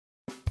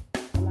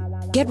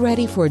Get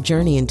ready for a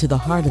journey into the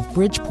heart of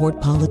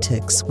Bridgeport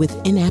politics with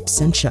In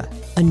Absentia,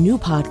 a new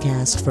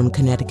podcast from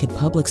Connecticut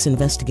Public's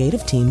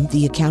investigative team,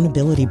 The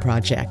Accountability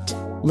Project.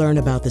 Learn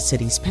about the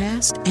city's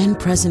past and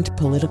present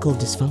political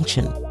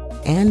dysfunction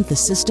and the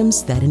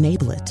systems that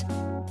enable it.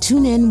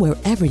 Tune in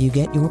wherever you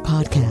get your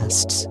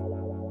podcasts.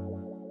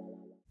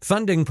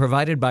 Funding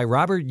provided by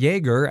Robert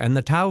Yeager and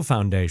the Tao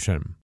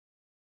Foundation.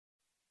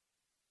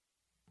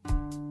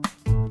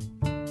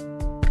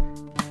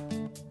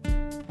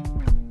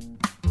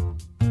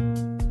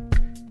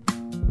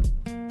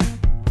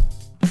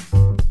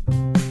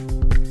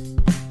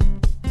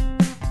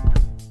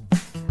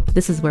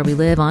 This is Where We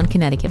Live on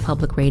Connecticut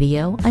Public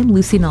Radio. I'm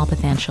Lucy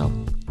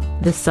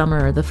Nalpathanchel. This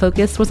summer, the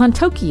focus was on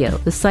Tokyo,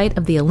 the site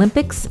of the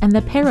Olympics and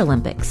the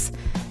Paralympics.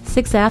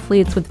 6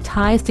 athletes with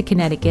ties to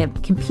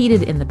Connecticut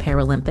competed in the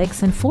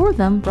Paralympics, and 4 of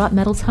them brought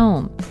medals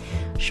home.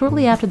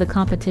 Shortly after the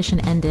competition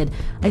ended,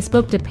 I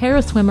spoke to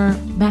para-swimmer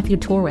Matthew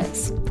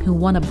Torres, who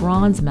won a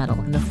bronze medal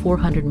in the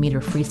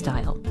 400-meter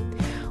freestyle.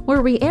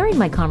 We're re-airing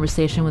my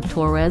conversation with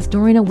Torres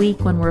during a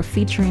week when we're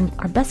featuring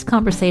our best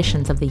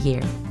conversations of the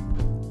year.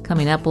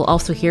 Coming up, we'll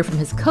also hear from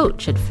his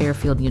coach at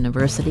Fairfield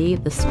University.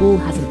 The school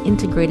has an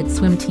integrated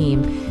swim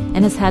team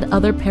and has had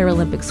other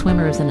Paralympic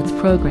swimmers in its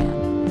program.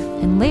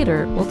 And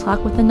later, we'll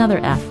talk with another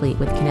athlete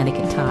with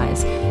Connecticut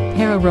ties,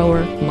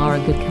 para-rower Laura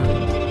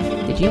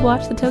Goodkind. Did you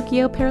watch the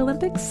Tokyo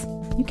Paralympics?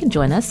 You can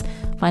join us.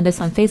 Find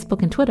us on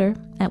Facebook and Twitter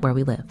at Where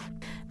We Live.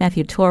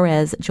 Matthew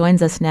Torres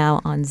joins us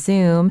now on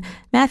Zoom.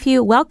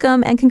 Matthew,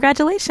 welcome and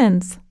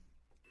congratulations.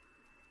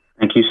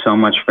 Thank you so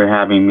much for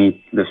having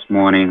me this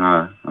morning.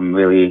 I'm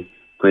really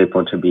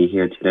grateful to be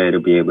here today to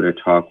be able to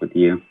talk with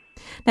you.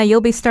 Now, you'll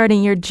be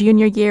starting your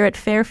junior year at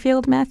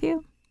Fairfield,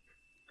 Matthew?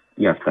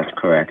 Yes, that's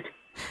correct.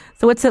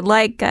 So what's it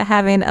like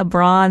having a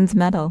bronze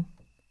medal?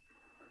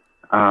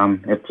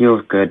 It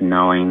feels good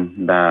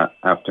knowing that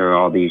after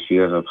all these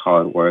years of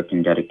hard work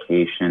and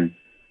dedication,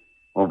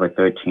 over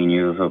 13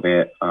 years of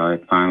it,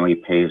 it finally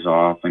pays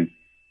off, and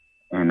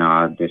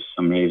this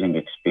amazing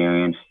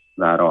experience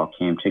that all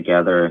came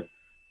together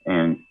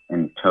in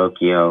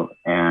Tokyo,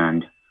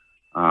 and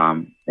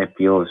it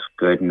feels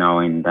good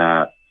knowing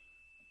that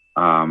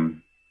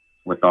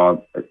with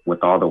all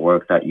the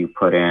work that you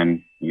put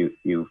in,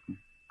 you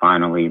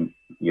finally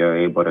you're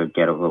able to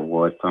get a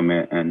reward from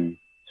it, and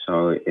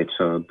so it's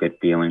a good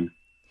feeling.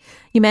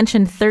 You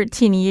mentioned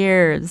 13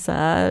 years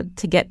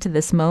to get to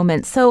this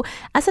moment. So,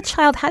 as a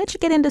child, how did you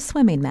get into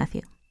swimming,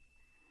 Matthew?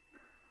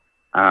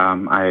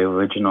 I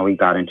originally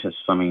got into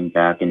swimming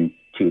back in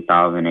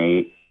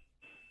 2008,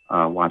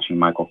 watching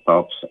Michael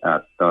Phelps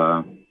at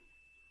the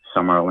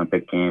Summer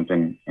Olympic Games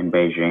in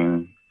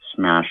Beijing,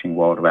 smashing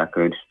world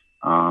records.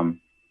 And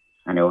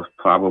it was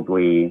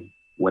probably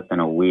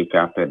within a week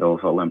after those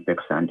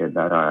Olympics ended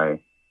that I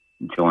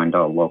joined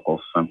a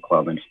local swim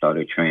club and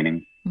started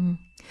training. Mm.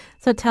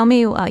 So tell me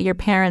your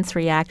parents'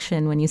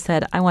 reaction when you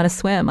said, I want to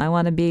swim, I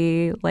want to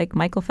be like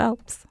Michael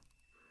Phelps.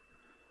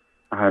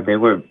 They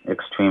were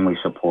extremely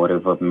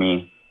supportive of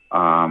me.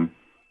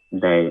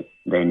 They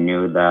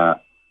knew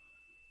that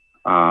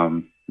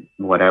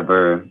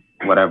whatever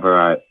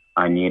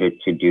I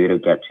needed to do to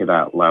get to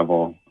that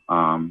level,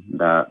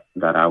 that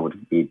I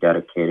would be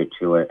dedicated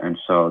to it. And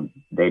so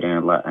they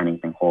didn't let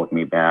anything hold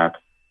me back.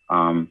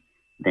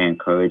 They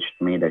encouraged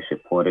me, they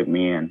supported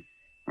me,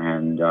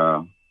 and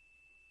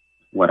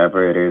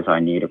whatever it is I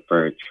needed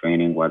for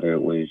training, whether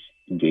it was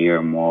gear,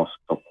 moral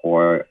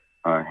support,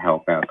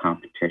 help at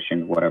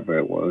competition, whatever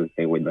it was,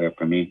 they were there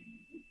for me.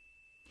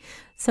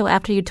 So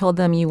after you told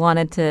them you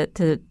wanted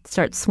to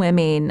start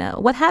swimming,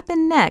 what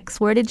happened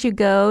next? Where did you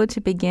go to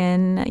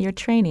begin your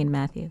training,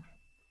 Matthew?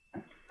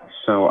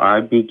 So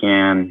I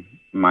began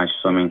my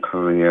swimming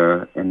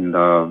career in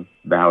the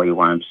Valley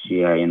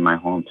YMCA in my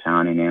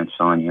hometown in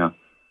Ansonia.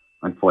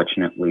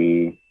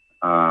 Unfortunately,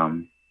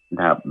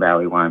 that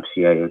Valley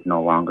YMCA is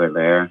no longer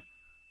there.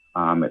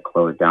 It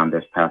closed down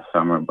this past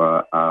summer,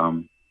 but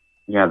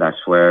that's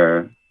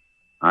where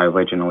I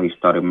originally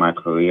started my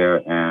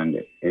career,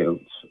 and it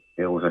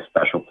was a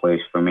special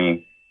place for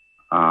me.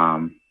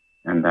 And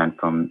then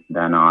from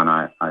then on,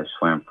 I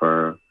swam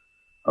for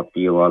a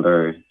few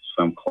other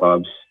swim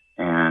clubs,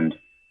 and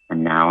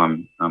now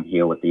I'm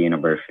here with the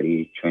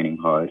university training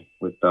hard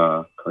with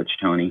Coach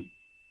Tony.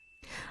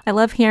 I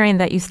love hearing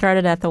that you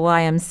started at the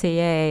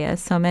YMCA, as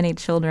so many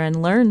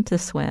children learn to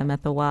swim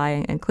at the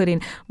Y,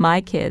 including my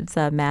kids,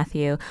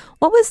 Matthew.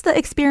 What was the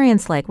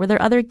experience like? Were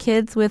there other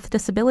kids with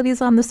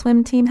disabilities on the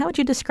swim team? How would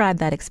you describe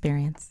that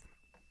experience?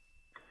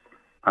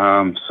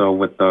 So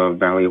with the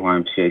Valley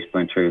YMCA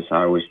Splinters,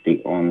 I was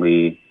the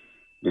only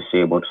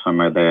disabled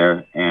swimmer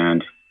there.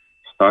 And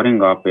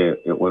starting up,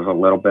 it was a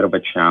little bit of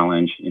a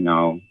challenge,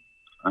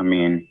 I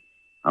mean,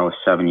 I was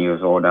 7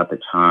 years old at the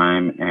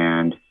time,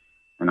 and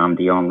I'm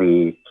the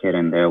only kid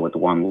in there with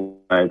one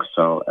leg,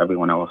 so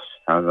everyone else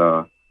has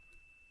a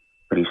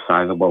pretty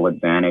sizable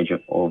advantage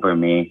over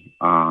me.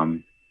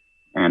 And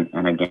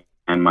again,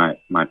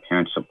 my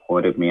parents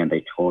supported me, and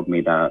they told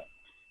me that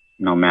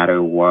no matter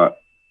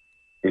what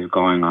is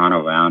going on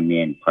around me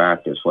in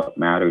practice. What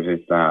matters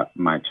is that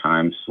my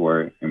times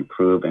were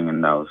improving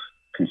and that I was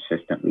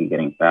consistently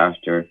getting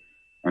faster.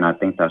 And I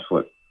think that's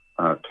what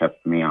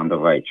kept me on the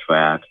right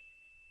track.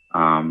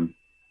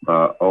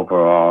 But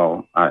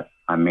overall,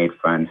 I made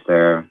friends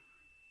there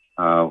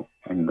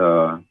in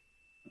the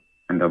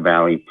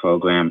Valley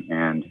program,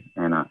 and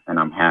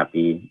I'm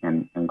happy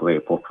and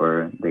grateful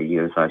for the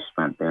years I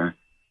spent there.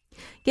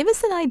 Give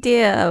us an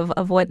idea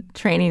of what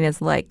training is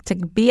like to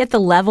be at the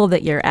level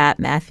that you're at,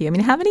 Matthew. I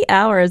mean, how many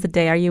hours a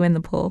day are you in the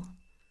pool?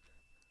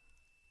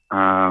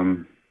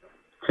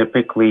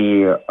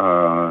 Typically,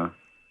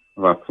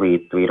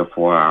 roughly 3 to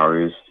 4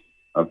 hours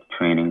of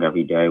training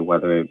every day,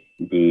 whether it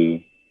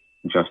be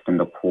just in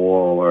the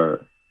pool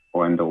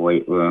or in the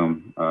weight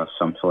room,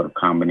 some sort of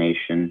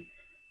combination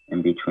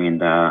in between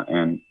that.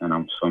 And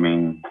I'm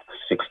swimming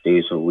 6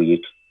 days a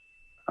week.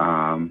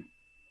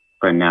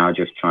 For now,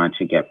 just trying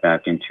to get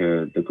back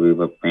into the groove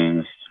of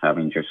things,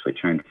 having just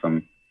returned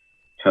from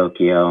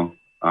Tokyo.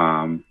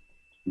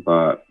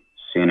 But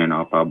soon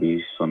enough, I'll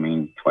be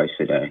swimming twice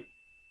a day.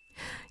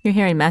 You're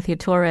hearing Matthew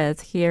Torres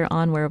here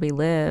on Where We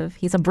Live.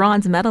 He's a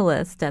bronze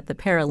medalist at the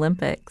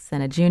Paralympics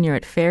and a junior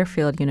at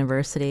Fairfield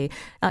University.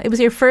 It was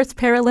your first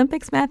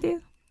Paralympics, Matthew?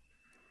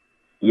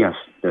 Yes,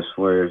 this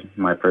was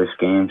my first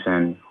games,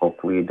 and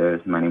hopefully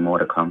there's many more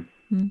to come.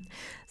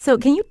 So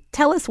can you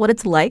tell us what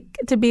it's like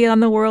to be on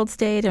the world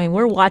stage? I mean,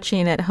 we're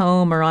watching at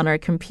home or on our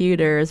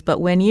computers,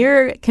 but when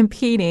you're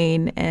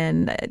competing,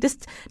 and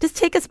just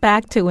take us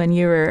back to when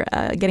you were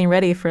getting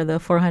ready for the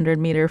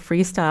 400-meter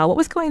freestyle. What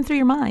was going through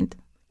your mind?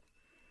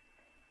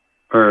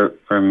 For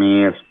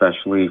me,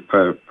 especially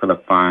for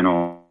the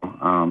final,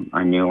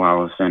 I knew I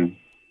was in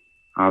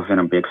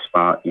a big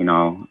spot. You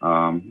know,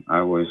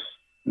 I was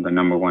the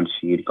number one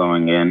seed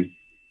going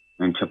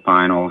into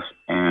finals,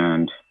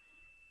 and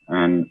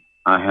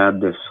I had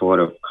this sort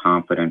of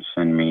confidence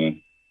in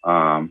me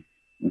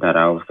that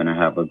I was going to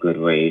have a good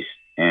race,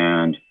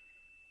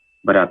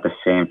 but at the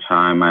same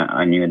time,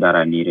 I knew that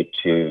I needed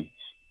to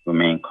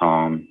remain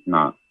calm,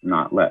 not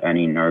let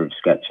any nerves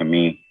get to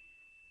me,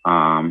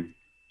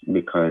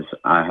 because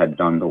I had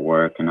done the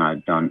work and I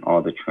had done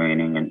all the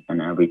training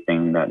and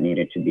everything that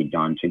needed to be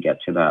done to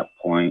get to that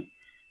point.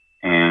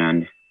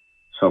 And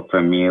so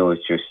for me, it was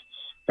just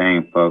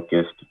staying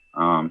focused,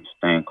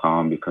 staying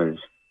calm, because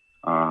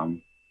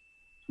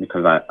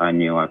I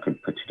knew I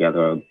could put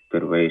together a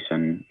good race,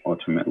 and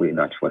ultimately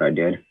that's what I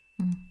did.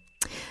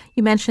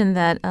 You mentioned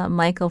that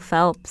Michael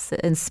Phelps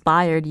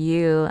inspired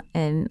you,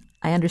 and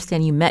I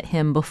understand you met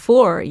him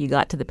before you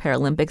got to the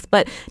Paralympics,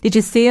 but did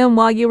you see him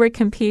while you were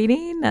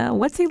competing?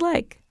 What's he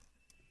like?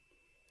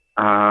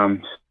 So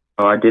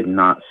I did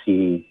not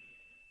see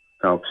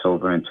Phelps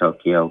over in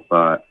Tokyo,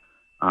 but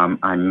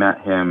I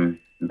met him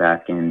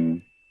back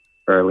in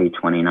early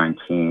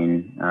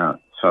 2019 at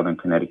Southern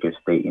Connecticut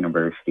State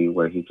University,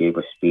 where he gave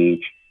a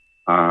speech.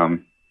 Our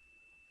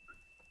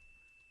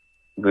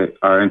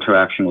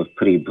interaction was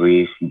pretty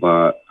brief,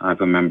 but I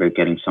remember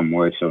getting some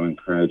words of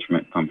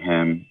encouragement from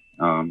him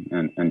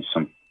and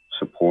some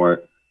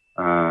support.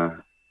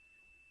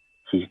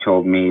 He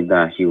told me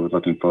that he was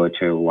looking forward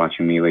to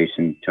watching me race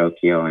in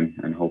Tokyo,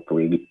 and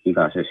hopefully he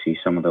got to see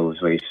some of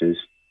those races.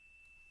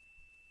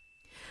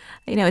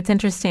 You know, it's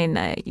interesting.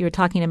 You were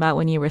talking about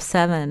when you were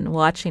 7,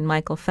 watching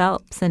Michael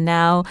Phelps, and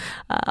now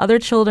other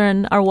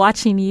children are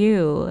watching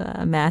you,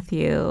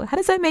 Matthew. How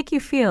does that make you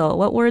feel?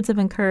 What words of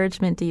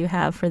encouragement do you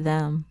have for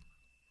them?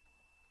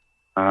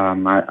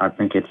 I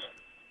think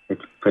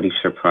it's pretty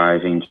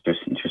surprising just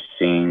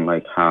seeing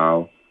like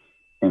how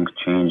things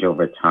change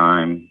over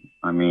time.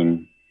 I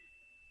mean,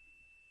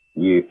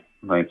 you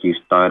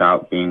start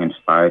out being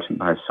inspired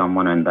by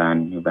someone, and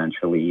then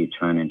eventually you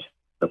turn into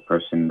the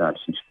person that's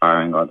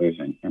inspiring others,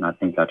 and I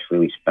think that's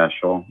really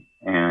special,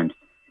 and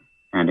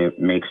it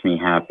makes me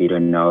happy to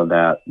know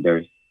that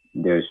there's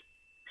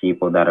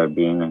people that are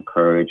being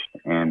encouraged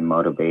and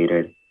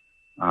motivated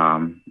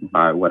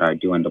by what I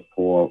do in the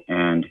pool,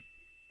 and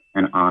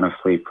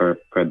honestly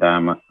for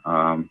them,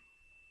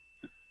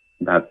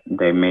 that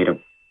they made a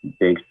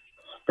big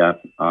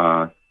step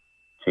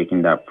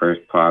taking that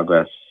first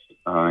progress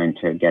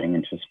into getting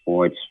into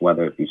sports,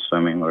 whether it be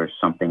swimming or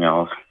something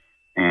else,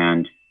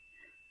 and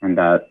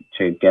that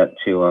to get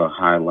to a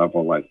high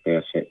level like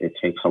this, it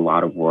takes a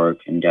lot of work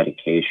and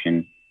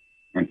dedication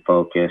and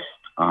focus.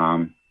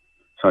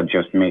 So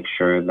just make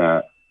sure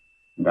that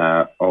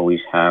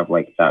always have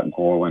like that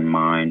goal in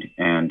mind,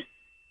 and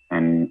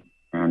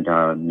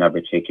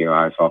never take your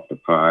eyes off the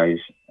prize,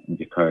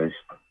 because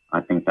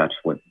I think that's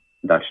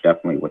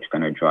definitely what's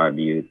going to drive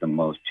you the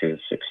most to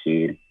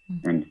succeed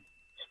and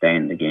stay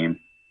in the game.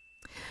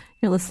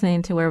 You're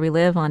listening to Where We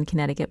Live on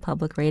Connecticut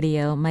Public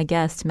Radio. My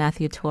guest,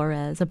 Matthew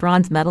Torres, a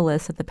bronze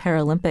medalist at the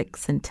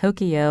Paralympics in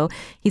Tokyo.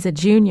 He's a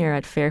junior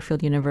at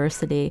Fairfield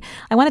University.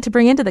 I wanted to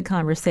bring into the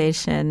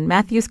conversation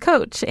Matthew's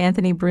coach,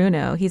 Anthony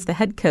Bruno. He's the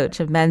head coach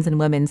of men's and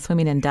women's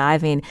swimming and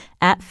diving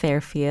at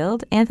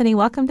Fairfield. Anthony,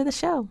 welcome to the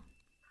show.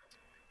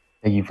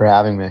 Thank you for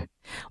having me.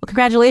 Well,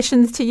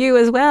 congratulations to you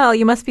as well.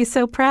 You must be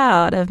so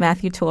proud of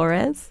Matthew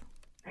Torres.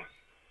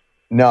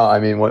 No, I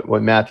mean,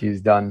 what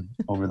Matthew's done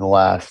over the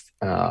last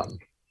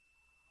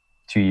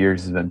 2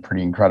 years has been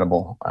pretty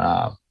incredible.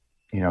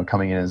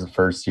 Coming in as a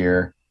first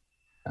year,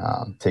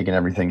 taking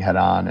everything head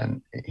on,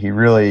 and he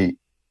really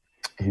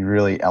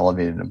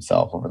elevated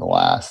himself over the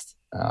last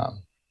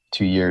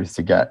 2 years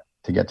to get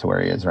to where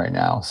he is right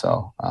now.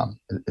 So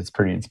it's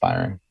pretty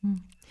inspiring.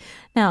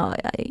 Now,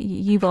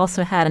 you've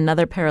also had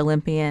another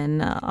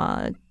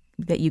Paralympian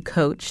that you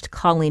coached,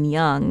 Colleen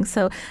Young.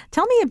 So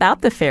tell me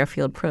about the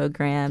Fairfield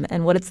program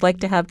and what it's like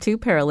to have two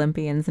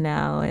Paralympians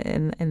now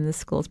in the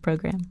school's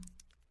program.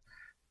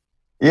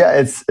 Yeah,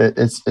 it's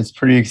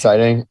pretty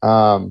exciting.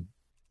 My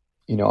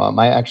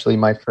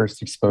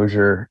first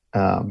exposure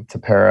to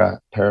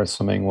para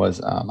swimming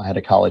was I had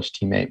a college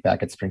teammate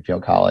back at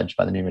Springfield College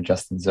by the name of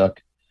Justin Zook,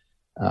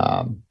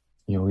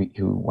 who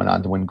went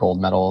on to win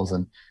gold medals,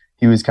 and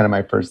he was kind of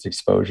my first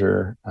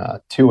exposure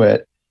to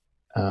it.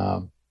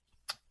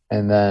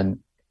 And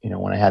then,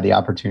 when I had the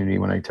opportunity,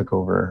 when I took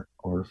over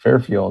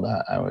Fairfield,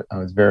 I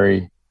was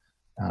very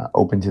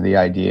open to the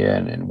idea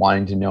and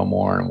wanting to know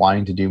more and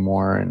wanting to do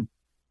more. And,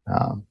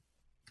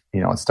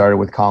 it started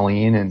with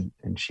Colleen,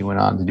 and she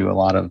went on to do a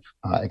lot of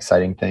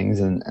exciting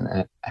things. And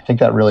I think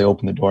that really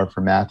opened the door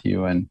for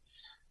Matthew. And,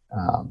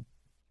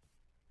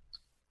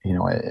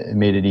 it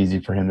made it easy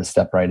for him to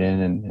step right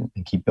in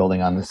and keep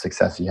building on the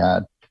success he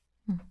had.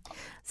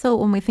 So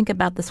when we think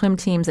about the swim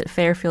teams at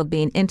Fairfield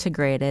being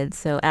integrated,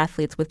 so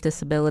athletes with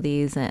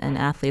disabilities and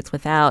athletes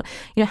without,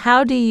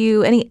 how do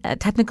you, any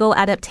technical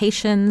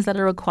adaptations that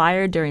are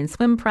required during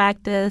swim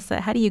practice?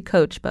 How do you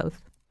coach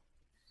both?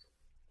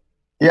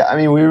 Yeah, I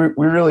mean, we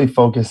really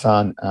focus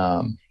on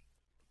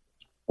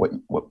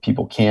what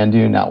people can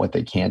do, not what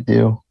they can't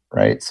do,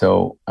 right?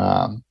 So,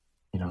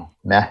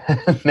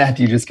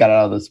 Matthew just got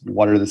out of this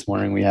water this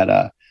morning. We had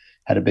a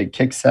big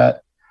kick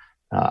set,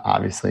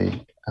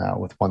 obviously.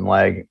 With one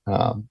leg,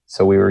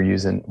 so we were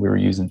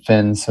using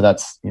fins. So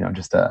that's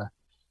just a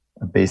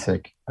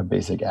basic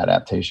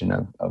adaptation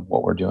of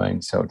what we're doing.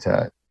 So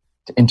to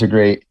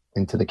integrate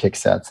into the kick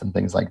sets and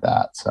things like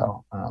that.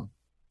 So,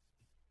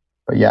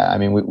 but yeah, I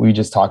mean, we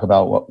just talk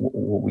about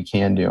what we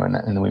can do, and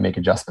then we make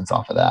adjustments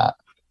off of that.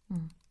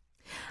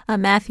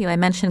 Matthew, I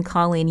mentioned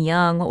Colleen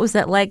Young. What was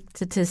that like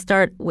to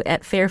start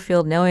at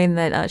Fairfield, knowing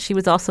that she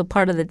was also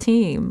part of the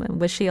team?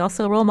 Was she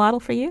also a role model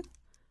for you?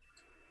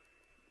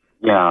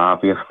 Yeah,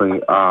 obviously.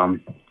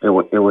 It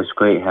was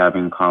great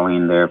having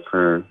Colleen there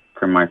for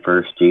my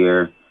first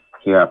year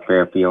here at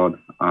Fairfield,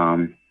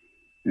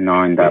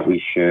 knowing that we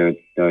shared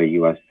the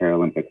U.S.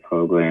 Paralympic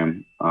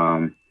program,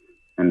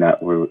 and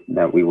that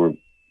we were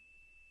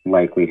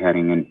likely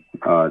heading in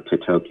to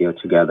Tokyo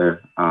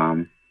together.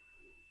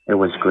 It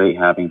was great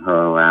having her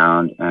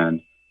around,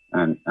 and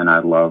I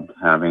loved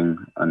having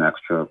an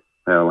extra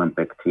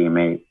Paralympic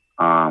teammate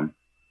on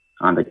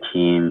the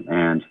team,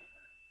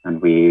 and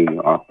we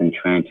often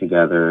train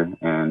together,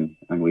 and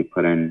we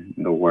put in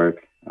the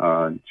work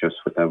just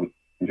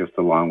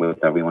along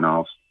with everyone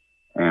else.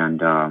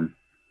 And I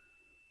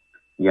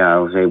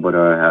was able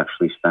to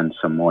actually spend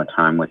some more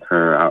time with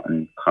her out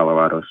in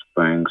Colorado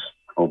Springs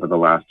over the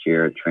last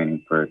year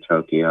training for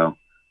Tokyo.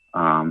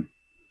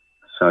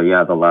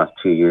 The last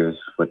 2 years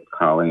with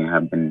Colleen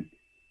have been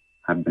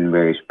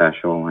very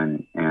special,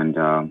 and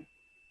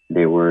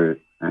they were,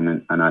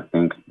 and I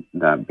think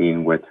that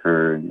being with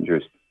her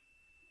just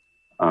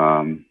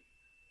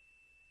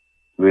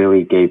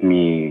really gave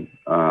me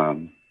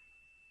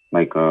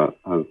like a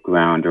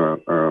ground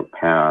or a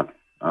path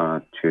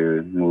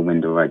to move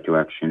in the right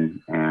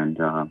direction, and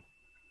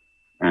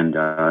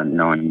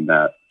knowing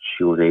that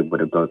she was able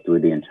to go through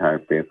the entire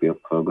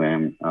Fairfield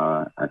program,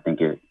 I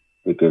think it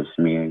gives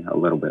me a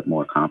little bit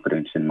more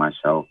confidence in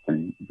myself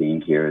and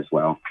being here as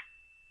well.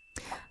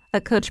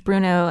 Coach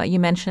Bruno,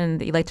 you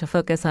mentioned that you like to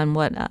focus on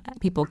what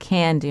people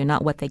can do,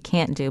 not what they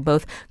can't do.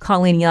 Both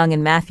Colleen Young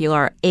and Matthew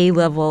are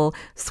A-level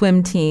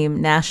swim team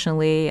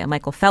nationally.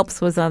 Michael Phelps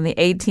was on the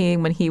A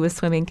team when he was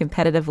swimming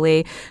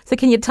competitively. So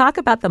can you talk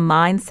about the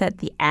mindset,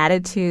 the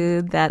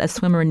attitude that a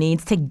swimmer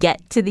needs to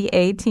get to the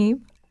A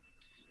team?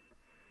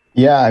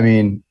 Yeah, I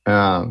mean,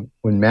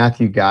 when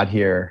Matthew got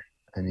here,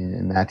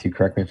 and Matthew,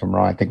 correct me if I'm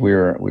wrong, I think we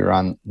were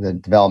on the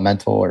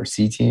developmental or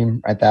C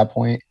team at that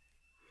point.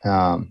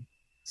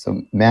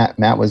 So Matt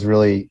was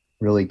really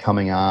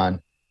coming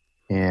on,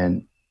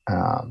 and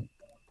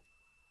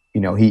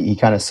he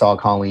kind of saw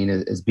Colleen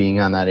as being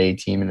on that A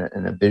team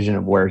and a vision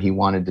of where he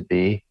wanted to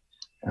be,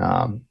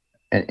 and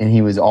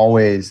he was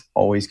always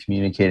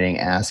communicating,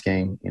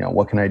 asking,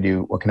 what can I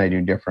do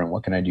different,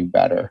 what can I do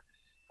better,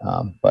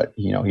 but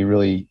he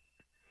really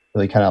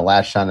kind of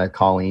latched on to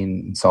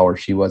Colleen and saw where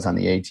she was on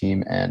the A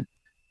team, and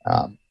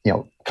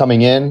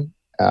coming in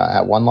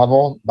at one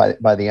level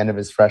by the end of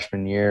his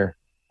freshman year.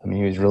 I mean,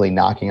 he was really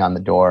knocking on the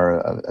door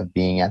of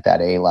being at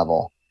that A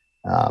level.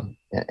 And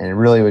it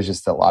really was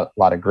just a lot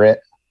of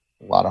grit,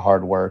 a lot of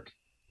hard work.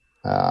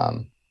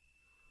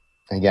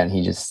 Again,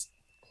 he just,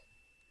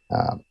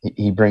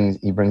 he brings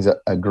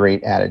a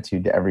great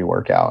attitude to every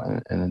workout.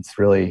 And it's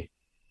really,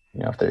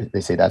 if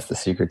they say that's the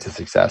secret to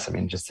success, I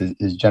mean, just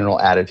his general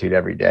attitude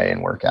every day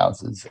in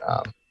workouts is,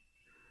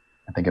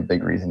 I think a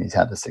big reason he's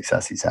had the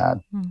success he's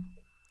had.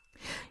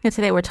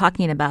 Today we're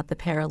talking about the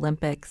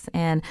Paralympics,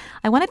 and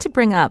I wanted to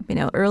bring up,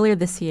 earlier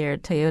this year,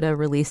 Toyota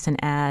released an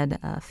ad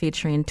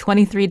featuring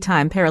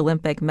 23-time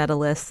Paralympic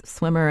medalist,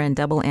 swimmer, and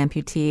double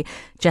amputee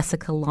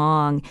Jessica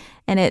Long,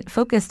 and it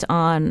focused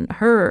on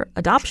her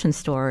adoption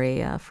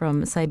story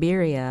from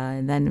Siberia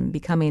and then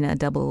becoming a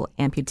double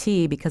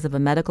amputee because of a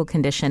medical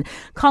condition.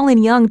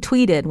 Colleen Young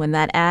tweeted when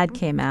that ad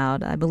came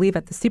out, I believe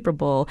at the Super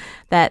Bowl,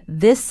 that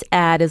this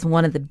ad is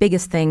one of the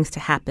biggest things to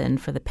happen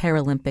for the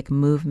Paralympic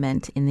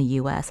movement in the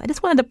U.S. I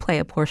just wanted to play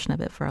a portion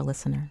of it for our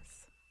listeners.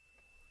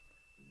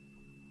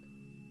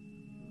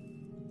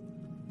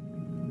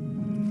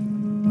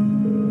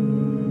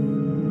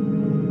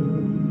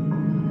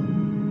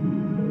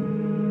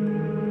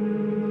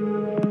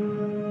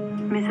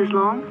 Mrs.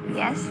 Long?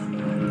 Yes?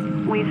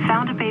 We've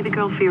found a baby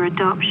girl for your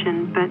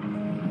adoption, but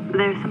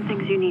there's some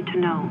things you need to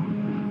know.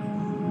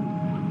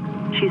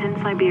 She's in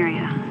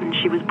Siberia, and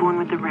she was born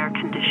with a rare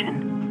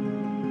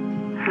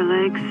condition. Her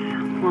legs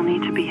will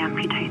need to be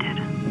amputated.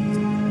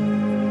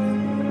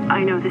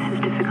 I know this is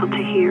difficult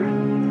to hear.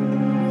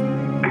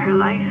 Her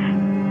life,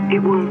 it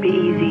won't be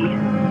easy.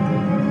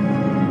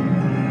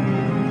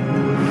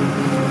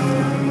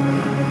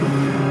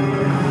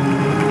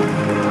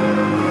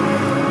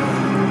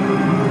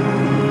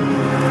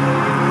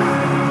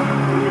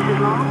 Mrs.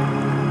 Long?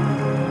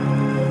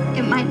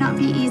 It might not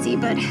be easy,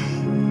 but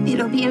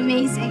it'll be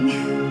amazing.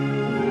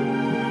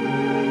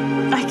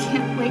 I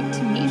can't wait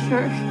to meet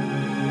her.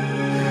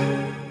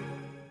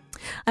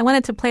 I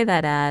wanted to play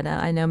that ad.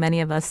 I know many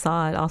of us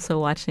saw it also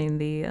watching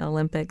the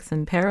Olympics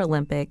and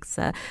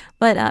Paralympics.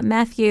 But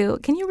Matthew,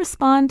 can you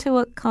respond to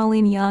what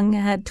Colleen Young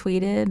had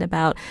tweeted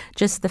about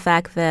just the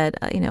fact that,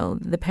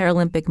 the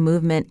Paralympic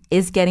movement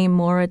is getting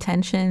more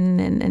attention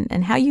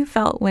and how you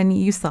felt when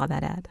you saw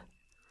that ad?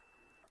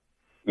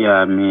 Yeah,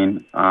 I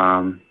mean,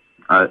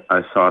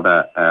 I saw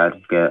that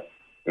ad get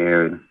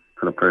aired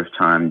for the first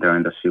time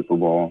during the Super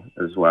Bowl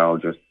as well,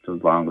 just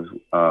as long as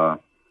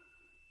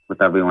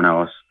with everyone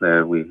else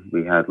there, we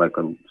had like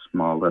a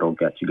small little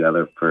get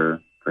together for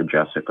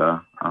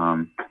Jessica.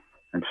 And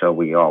so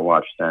we all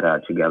watched that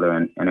ad together,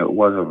 and it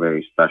was a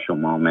very special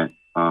moment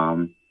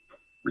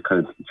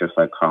because just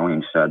like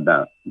Colleen said,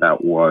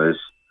 that was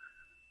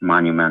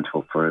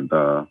monumental for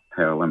the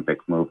Paralympic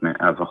movement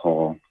as a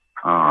whole.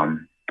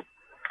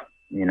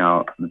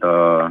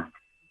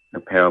 The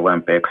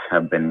Paralympics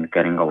have been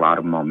getting a lot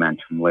of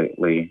momentum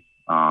lately,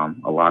 a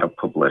lot of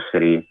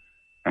publicity,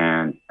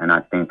 and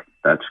I think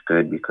that's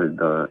good because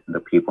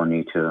the people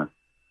need to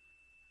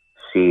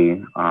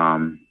see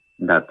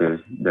that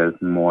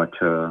there's more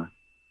to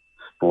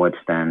sports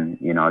than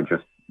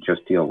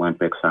just the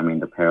Olympics. I mean,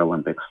 the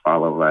Paralympics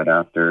follow right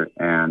after,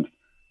 and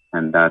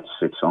that's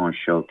its own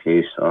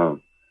showcase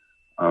of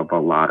a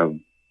lot of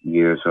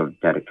years of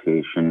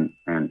dedication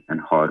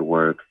and hard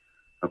work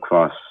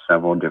across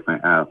several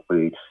different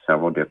athletes,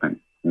 several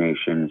different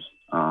nations,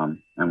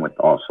 and with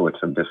all sorts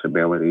of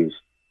disabilities.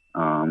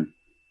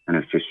 And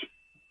it's just,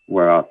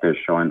 we're out there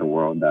showing the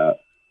world that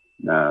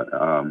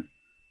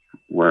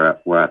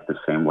we're at the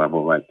same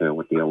level right there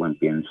with the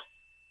Olympians.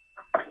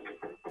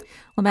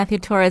 Well, Matthew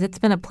Torres, it's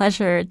been a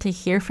pleasure to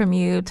hear from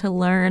you, to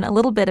learn a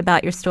little bit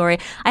about your story.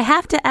 I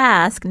have to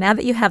ask, now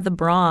that you have the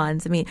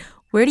bronze,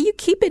 where do you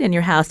keep it in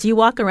your house? Do you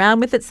walk around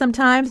with it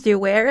sometimes? Do you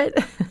wear it?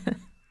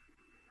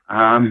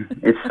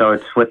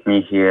 It's with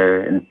me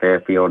here in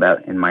Fairfield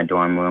in my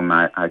dorm room.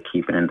 I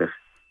keep it in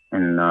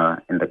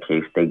the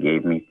case they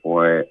gave me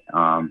for it.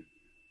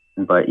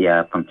 But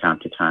yeah, from time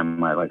to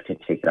time, I like to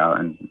take it out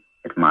and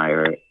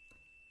admire it.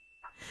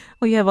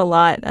 Well, you have a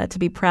lot to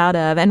be proud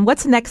of. And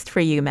what's next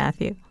for you,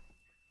 Matthew?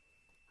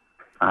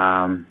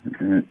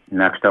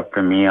 Next up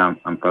for me,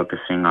 I'm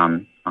focusing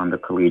on the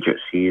collegiate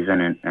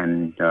season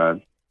and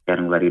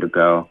getting ready to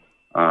go.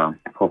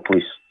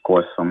 Hopefully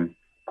score some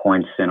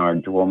points in our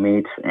dual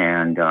meets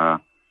and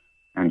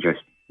just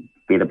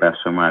be the best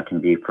swimmer I can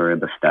be for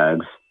the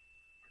Stags.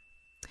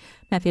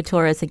 Matthew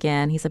Torres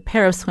again. He's a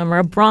para swimmer,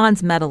 a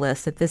bronze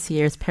medalist at this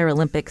year's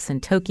Paralympics in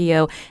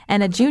Tokyo,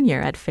 and a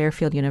junior at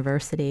Fairfield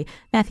University.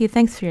 Matthew,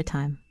 thanks for your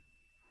time.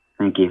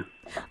 Thank you.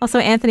 Also,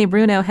 Anthony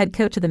Bruno, head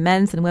coach of the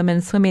men's and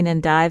women's swimming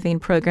and diving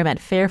program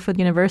at Fairfield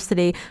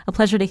University. A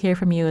pleasure to hear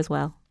from you as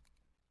well.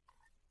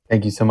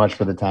 Thank you so much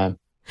for the time.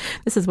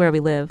 This is Where We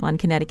Live on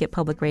Connecticut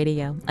Public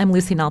Radio. I'm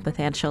Lucy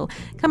Nalpathanchel.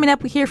 Coming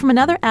up, we hear from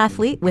another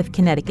athlete with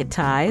Connecticut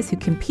ties who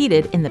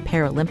competed in the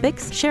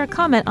Paralympics. Share a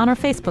comment on our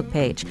Facebook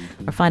page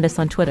or find us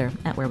on Twitter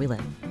at Where We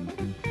Live.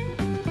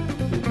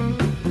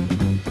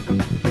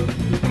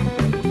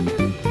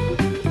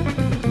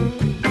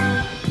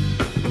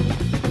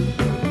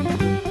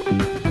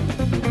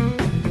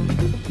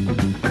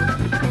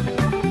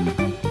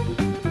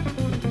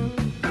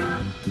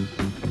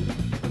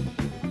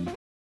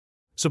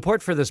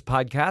 Support for this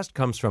podcast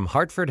comes from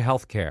Hartford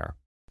Healthcare.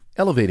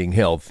 Elevating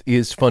Health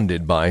is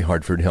funded by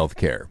Hartford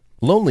Healthcare.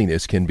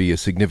 Loneliness can be a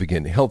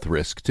significant health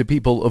risk to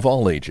people of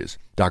all ages.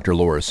 Dr.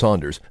 Laura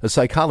Saunders, a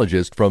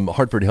psychologist from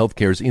Hartford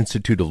Healthcare's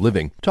Institute of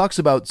Living, talks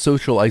about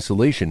social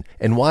isolation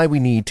and why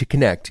we need to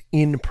connect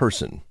in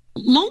person.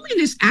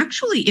 Loneliness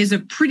actually is a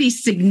pretty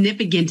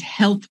significant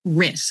health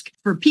risk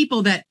for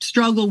people that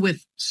struggle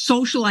with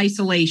social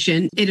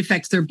isolation. It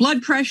affects their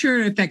blood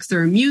pressure, it affects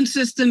their immune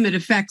system, it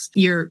affects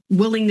your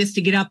willingness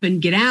to get up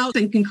and get out,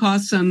 and can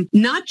cause some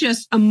not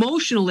just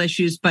emotional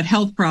issues, but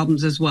health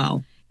problems as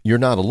well. You're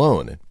not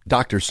alone.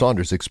 Dr.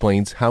 Saunders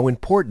explains how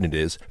important it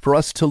is for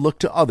us to look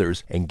to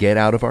others and get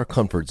out of our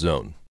comfort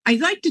zone. I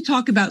like to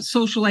talk about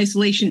social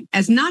isolation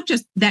as not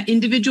just that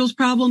individual's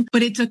problem,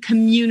 but it's a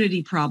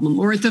community problem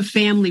or it's a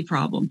family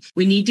problem.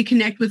 We need to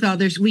connect with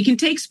others. We can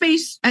take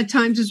space at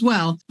times as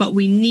well, but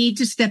we need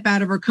to step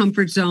out of our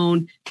comfort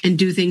zone and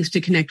do things to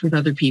connect with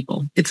other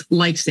people. It's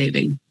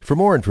life-saving. For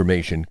more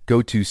information,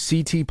 go to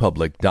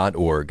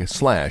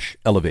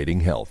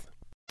ctpublic.org/elevatinghealth.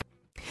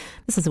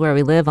 This is Where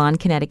We Live on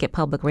Connecticut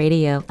Public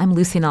Radio. I'm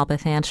Lucy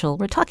Nalpathanchel.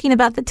 We're talking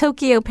about the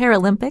Tokyo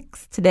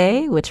Paralympics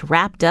today, which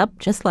wrapped up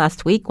just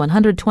last week.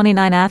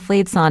 129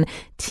 athletes on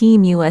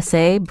Team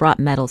USA brought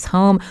medals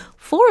home.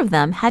 4 of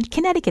them had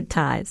Connecticut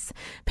ties.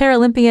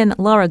 Paralympian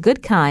Laura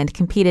Goodkind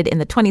competed in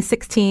the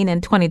 2016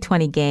 and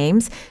 2020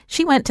 games.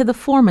 She went to the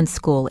Foreman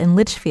School in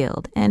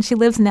Litchfield, and she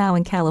lives now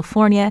in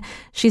California.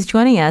 She's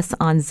joining us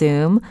on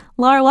Zoom.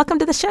 Laura, welcome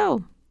to the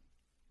show.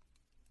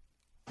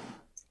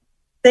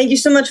 Thank you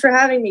so much for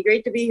having me.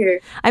 Great to be here.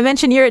 I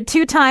mentioned you're a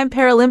 2-time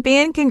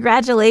Paralympian.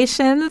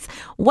 Congratulations.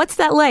 What's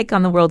that like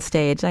on the world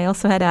stage? I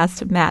also had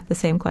asked Matt the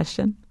same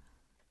question.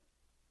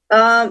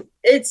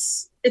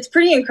 It's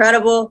pretty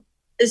incredible,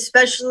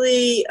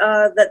 especially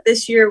that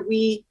this year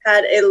we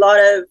had a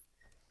lot of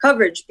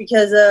coverage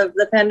because of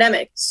the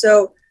pandemic.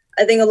 So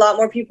I think a lot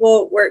more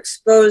people were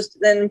exposed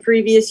than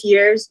previous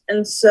years.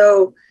 And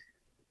so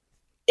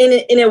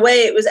in a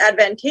way, it was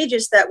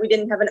advantageous that we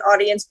didn't have an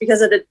audience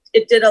because it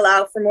did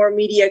allow for more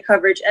media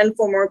coverage and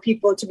for more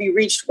people to be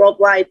reached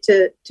worldwide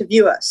to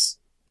view us.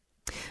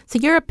 So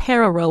you're a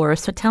para rower.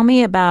 So tell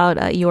me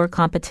about your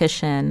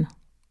competition.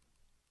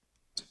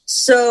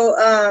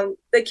 So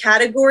the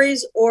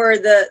categories or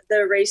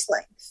the race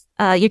length?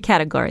 Your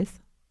categories.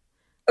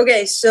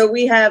 Okay, so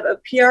we have a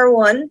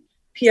PR1,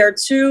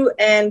 PR2,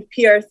 and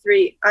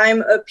PR3.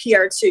 I'm a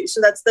PR2,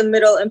 so that's the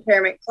middle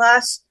impairment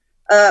class.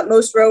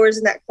 Most rowers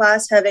in that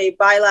class have a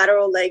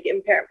bilateral leg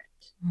impairment.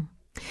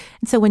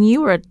 And so when you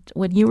were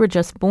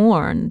just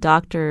born,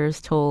 doctors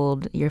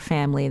told your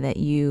family that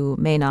you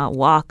may not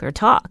walk or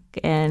talk.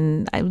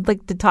 And I would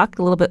like to talk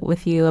a little bit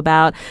with you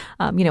about,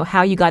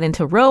 how you got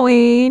into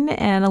rowing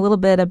and a little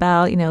bit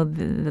about,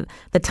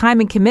 the time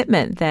and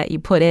commitment that you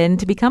put in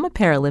to become a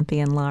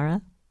Paralympian,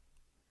 Laura.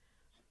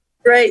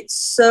 Right.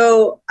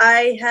 So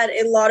I had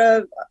a lot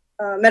of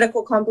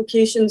medical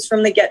complications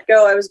from the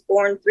get-go. I was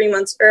born 3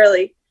 months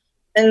early.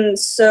 And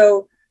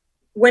so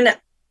when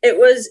it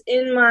was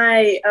in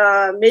my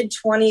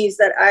mid-20s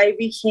that I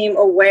became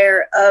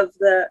aware of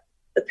the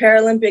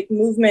Paralympic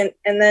movement.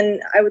 And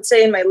then I would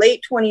say in my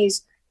late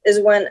 20s is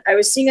when I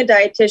was seeing a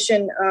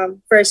dietitian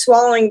for a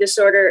swallowing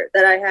disorder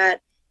that I had.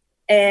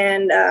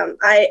 And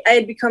I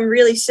had become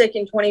really sick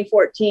in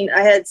 2014.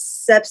 I had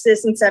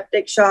sepsis and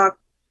septic shock.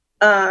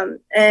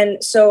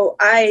 And so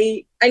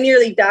I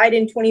nearly died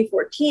in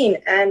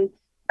 2014. And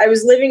I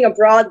was living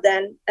abroad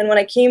then, and when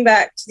I came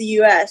back to the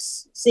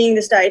U.S., seeing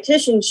this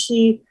dietitian,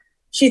 she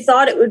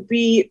thought it would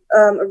be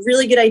a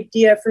really good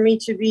idea for me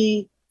to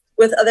be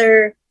with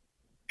other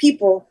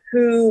people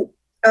who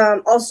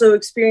also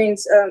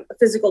experience a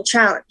physical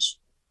challenge.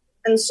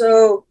 And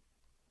so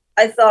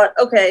I thought,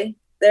 okay,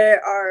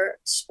 there are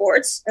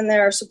sports and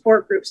there are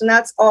support groups, and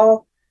that's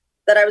all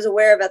that I was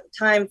aware of at the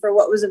time for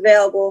what was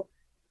available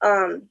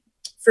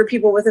for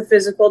people with a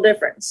physical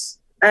difference.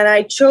 And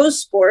I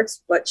chose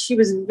sports, but she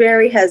was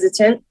very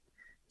hesitant.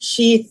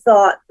 She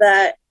thought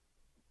that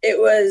it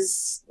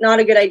was not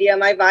a good idea.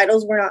 My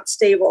vitals were not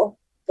stable.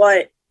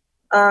 But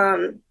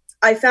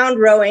I found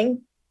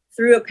rowing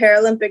through a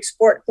Paralympic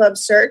Sport Club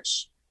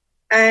search.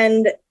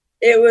 And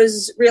it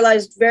was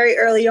realized very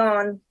early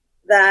on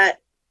that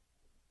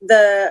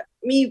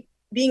me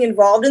being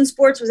involved in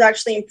sports was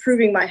actually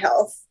improving my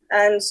health.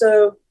 And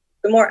so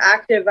the more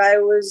active I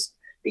was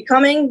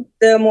becoming,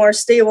 the more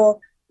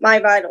stable my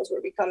vitals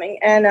were becoming.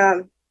 And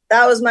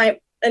that was my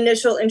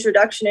initial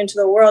introduction into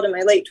the world in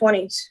my late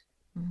 20s.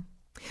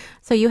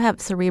 So you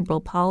have cerebral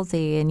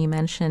palsy, and you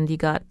mentioned you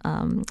got,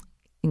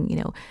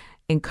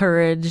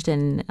 encouraged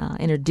and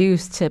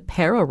introduced to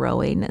para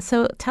rowing.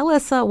 So tell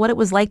us what it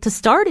was like to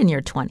start in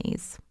your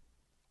 20s.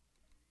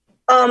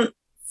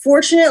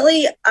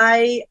 Fortunately,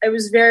 I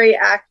was very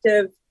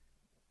active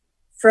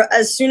for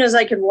as soon as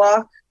I could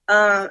walk.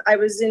 I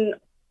was in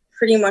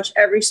pretty much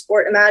every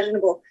sport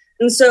imaginable.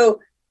 And so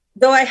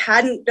though I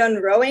hadn't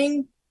done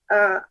rowing,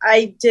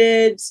 I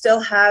did still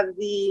have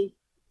the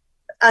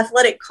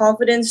athletic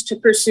confidence to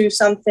pursue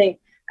something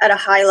at a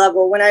high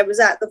level. When I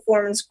was at the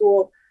Foreman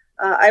School,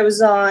 I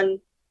was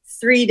on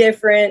 3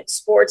 different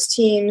sports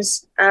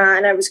teams,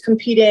 and I was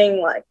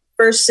competing like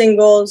first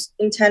singles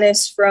in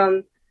tennis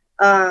from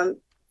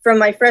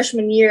my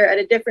freshman year at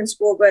a different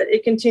school, but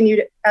it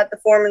continued at the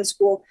Foreman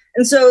School.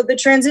 And so the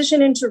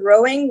transition into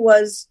rowing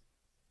was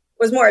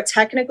was more a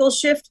technical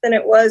shift than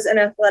it was an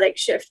athletic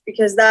shift,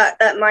 because that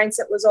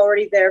mindset was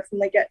already there from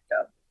the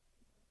get-go.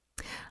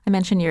 I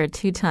mentioned you're a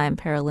two-time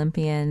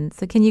Paralympian.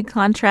 So can you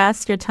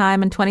contrast your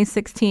time in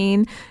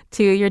 2016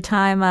 to your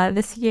time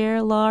this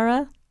year,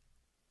 Laura?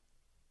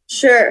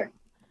 Sure.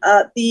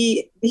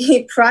 The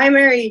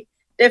primary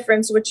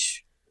difference,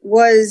 which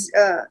was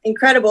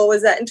incredible,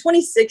 was that in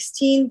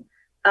 2016,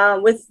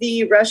 with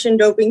the Russian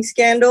doping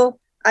scandal,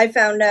 I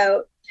found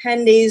out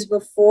 10 days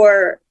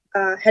before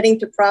heading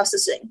to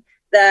processing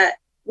that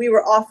we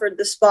were offered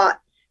the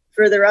spot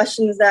for the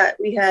Russians that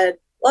we had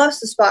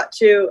lost the spot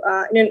to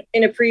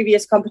in a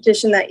previous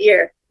competition that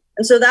year.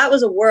 And so that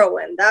was a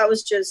whirlwind. That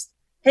was just,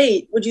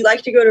 hey, would you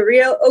like to go to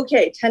Rio?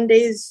 Okay, 10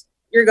 days,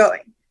 you're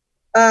going.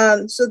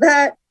 So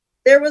that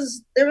there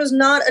was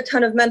not a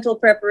ton of mental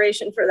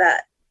preparation for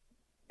that.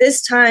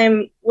 This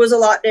time was a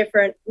lot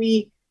different.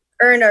 We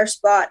earned our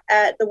spot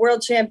at the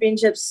World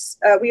Championships.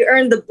 We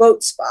earned the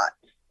boat spot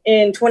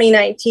in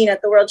 2019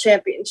 at the World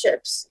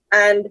Championships.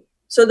 And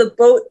so the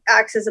boat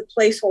acts as a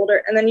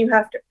placeholder, and then you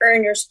have to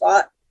earn your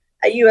spot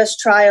at U.S.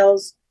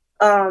 trials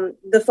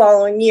the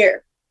following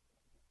year.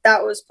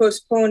 That was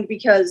postponed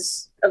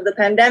because of the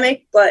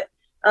pandemic, but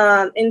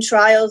in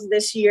trials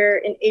this year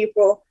in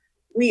April,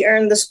 we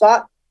earned the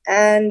spot.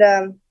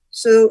 And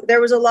so there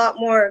was a lot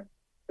more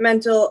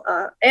mental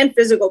and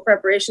physical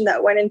preparation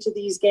that went into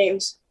these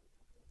games.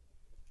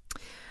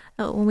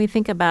 When we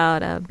think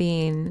about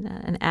being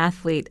an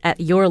athlete at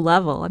your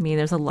level, I mean,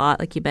 there's a lot,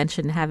 like you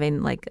mentioned,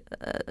 having like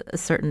a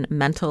certain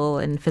mental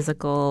and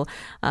physical,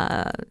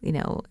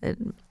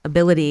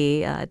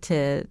 ability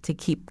to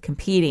keep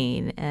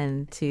competing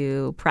and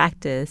to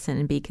practice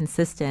and be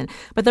consistent.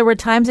 But there were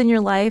times in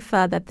your life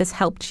that this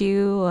helped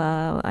you.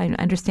 I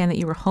understand that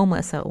you were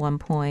homeless at one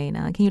point.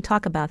 Can you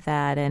talk about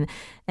that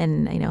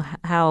and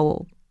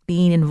how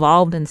being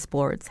involved in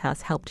sports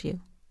has helped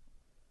you?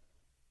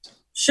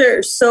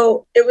 Sure.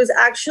 So it was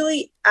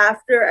actually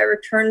after I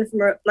returned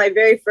from my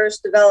very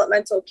first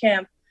developmental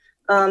camp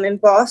in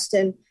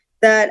Boston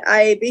that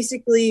I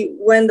basically,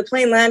 when the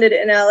plane landed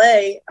in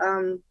LA,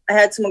 I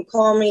had someone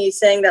call me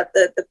saying that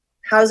the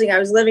housing I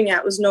was living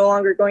at was no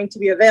longer going to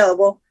be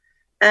available.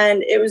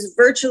 And it was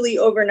virtually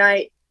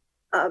overnight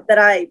that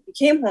I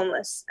became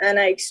homeless. And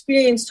I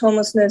experienced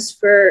homelessness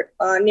for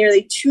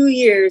nearly 2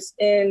 years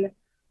in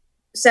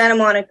Santa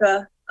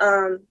Monica.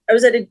 I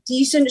was at a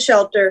decent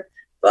shelter,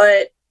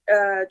 but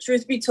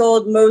truth be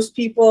told, most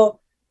people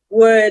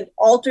would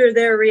alter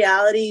their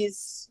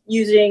realities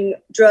using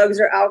drugs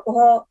or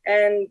alcohol.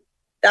 And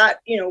that,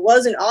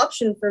 was an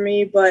option for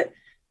me, but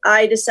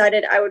I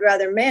decided I would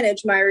rather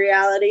manage my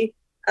reality.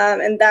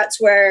 And that's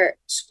where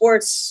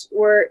sports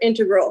were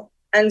integral.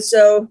 And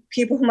so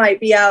people might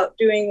be out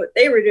doing what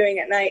they were doing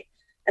at night,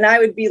 and I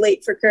would be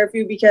late for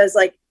curfew because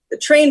like the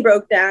train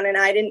broke down and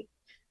I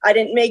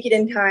didn't make it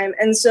in time.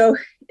 And so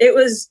it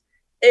was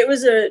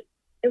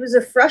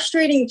a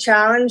frustrating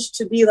challenge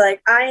to be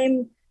like,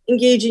 I'm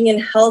engaging in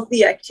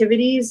healthy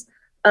activities.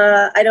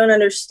 I don't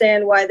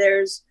understand why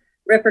there's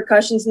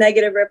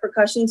negative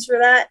repercussions for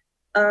that.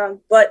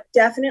 But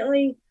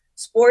definitely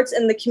sports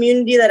and the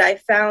community that I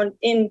found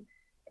in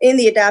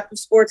the adaptive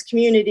sports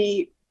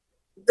community,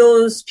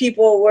 those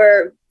people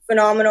were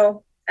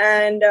phenomenal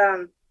and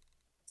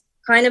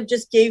kind of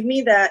just gave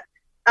me that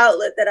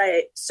outlet that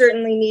I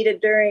certainly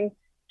needed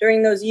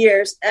during those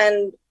years.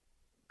 And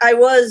I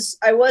was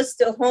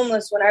still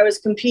homeless when I was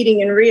competing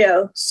in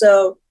Rio.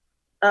 So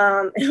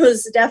it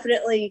was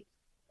definitely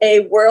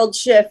a world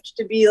shift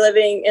to be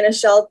living in a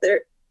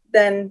shelter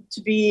than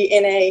to be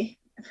in a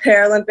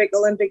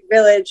Olympic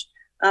village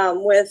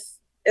with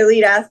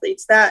elite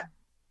athletes. That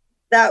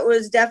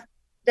was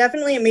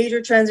definitely a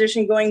major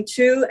transition going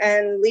to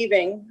and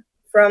leaving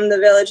from the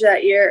village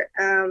that year.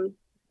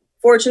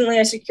 Fortunately,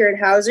 I secured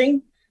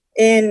housing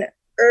in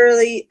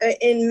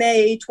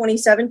May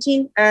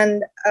 2017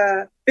 and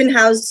been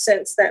housed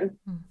since then.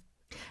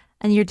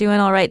 And you're doing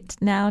all right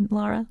now,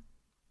 Laura?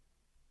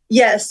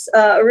 Yes,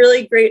 a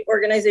really great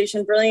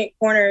organization, Brilliant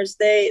Corners.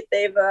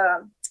 They've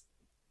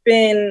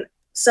been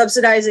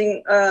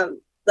subsidizing,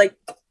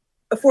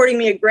 affording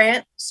me a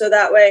grant so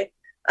that way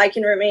I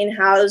can remain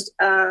housed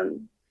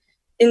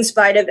in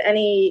spite of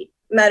any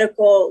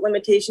medical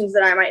limitations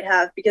that I might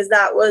have, because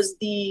that was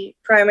the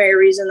primary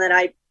reason that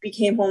I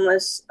became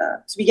homeless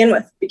to begin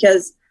with,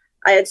 because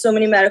I had so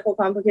many medical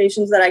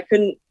complications that I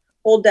couldn't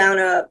hold down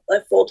a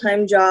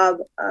full-time job.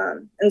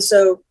 And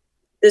so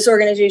this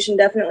organization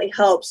definitely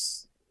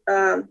helps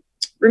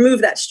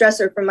remove that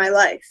stressor from my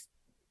life.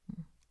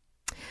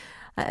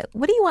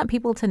 What do you want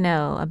people to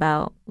know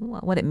about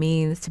what it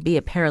means to be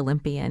a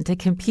Paralympian, to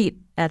compete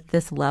at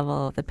this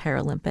level of the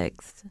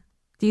Paralympics?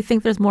 Do you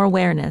think there's more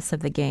awareness of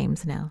the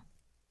games now?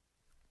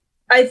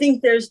 I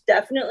think there's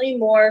definitely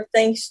more,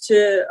 thanks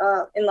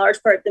to, in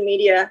large part, the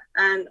media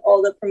and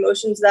all the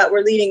promotions that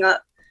were leading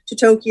up to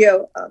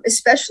Tokyo,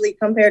 especially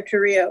compared to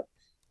Rio.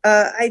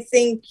 I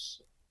think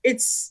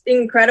it's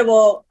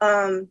incredible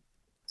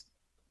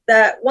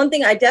that one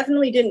thing I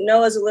definitely didn't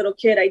know as a little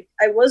kid,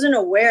 I wasn't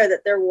aware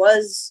that there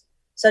was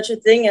such a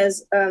thing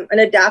as an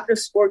adaptive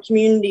sport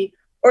community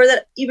or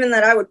that even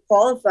that I would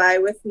qualify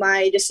with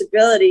my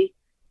disability.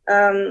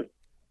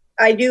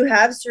 I do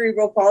have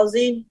cerebral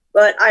palsy,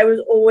 but I was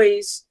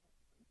always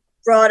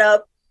brought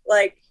up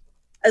like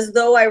as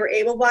though I were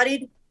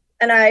able-bodied.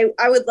 And I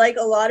would like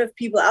a lot of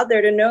people out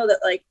there to know that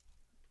like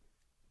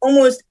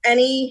almost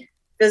any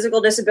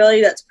physical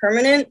disability that's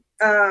permanent,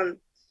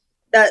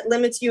 that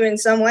limits you in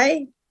some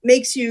way,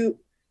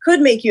 could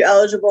make you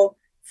eligible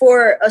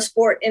for a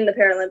sport in the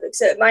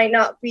Paralympics. It might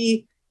not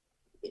be,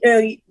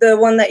 the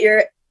one that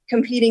you're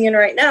competing in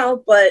right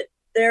now, but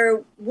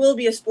there will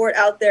be a sport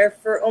out there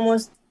for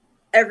almost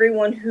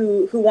everyone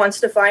who wants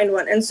to find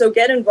one. And so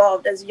get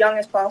involved as young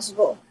as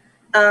possible,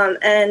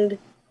 and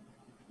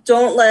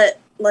don't let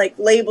like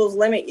labels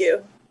limit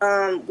you.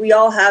 We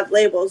all have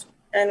labels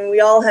and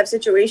we all have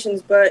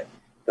situations, but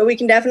we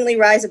can definitely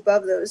rise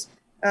above those.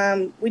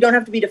 We don't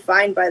have to be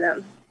defined by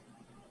them.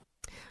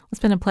 It's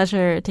been a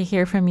pleasure to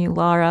hear from you,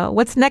 Laura.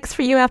 What's next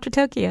for you after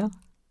Tokyo?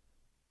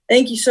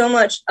 Thank you so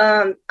much.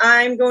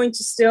 I'm going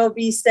to still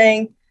be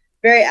staying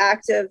very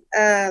active,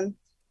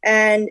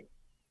 and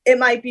it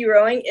might be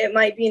rowing, it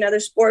might be another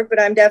sport, but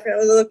I'm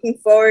definitely looking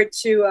forward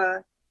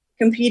to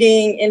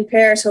competing in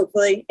Paris,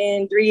 hopefully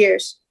in 3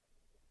 years.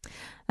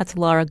 That's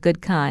Laura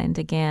Goodkind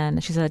again.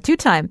 She's a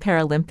 2-time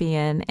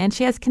Paralympian, and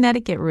she has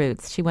Connecticut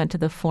roots. She went to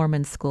the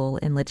Foreman School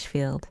in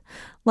Litchfield.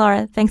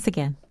 Laura, thanks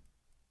again.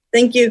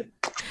 Thank you.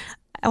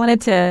 I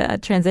wanted to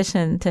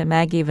transition to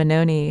Maggie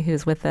Vanoni,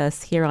 who's with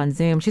us here on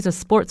Zoom. She's a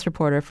sports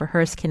reporter for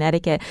Hearst,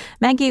 Connecticut.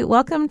 Maggie,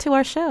 welcome to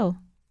our show.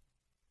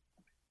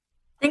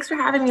 Thanks for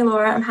having me,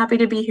 Laura. I'm happy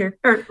to be here.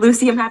 Or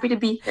Lucy, I'm happy to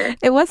be here.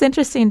 It was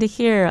interesting to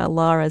hear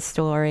Laura's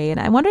story. And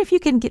I wonder if you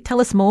can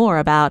tell us more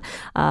about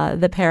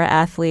the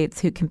para-athletes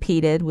who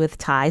competed with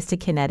ties to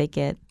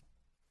Connecticut.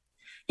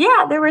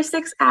 Yeah, there were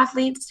 6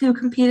 athletes who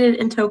competed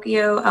in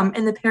Tokyo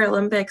in the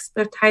Paralympics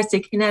with ties to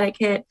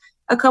Connecticut,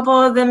 a couple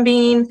of them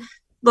being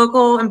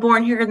local and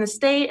born here in the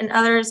state, and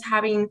others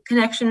having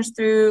connections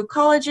through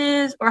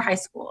colleges or high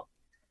school.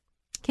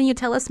 Can you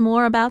tell us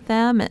more about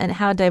them and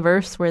how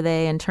diverse were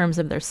they in terms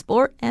of their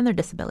sport and their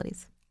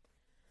disabilities?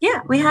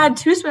 Yeah, we had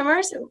 2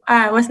 swimmers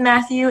with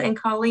Matthew and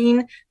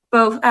Colleen,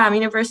 both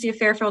University of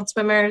Fairfield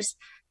swimmers,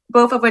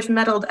 both of which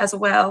medaled as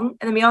well. And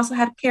then we also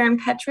had Karen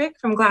Petrick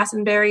from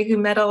Glastonbury, who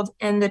medaled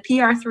in the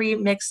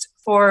PR3 mixed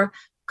for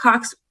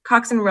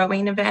Coxon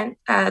rowing event.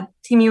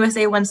 Team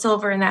USA won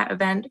silver in that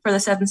event for the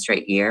 7th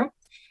straight year.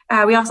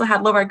 We also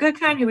had Laura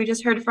Goodkind, who we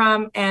just heard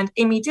from, and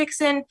Amy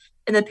Dixon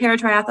in the para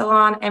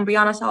triathlon, and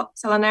Brianna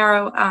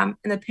Salanaro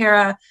in the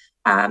para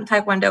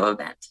taekwondo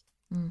event.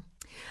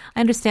 I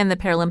understand the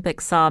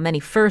Paralympics saw many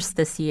firsts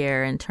this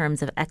year in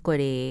terms of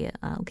equity.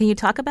 Can you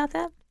talk about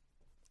that?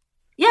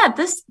 Yeah,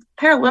 this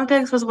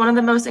Paralympics was one of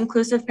the most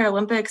inclusive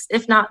Paralympics,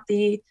 if not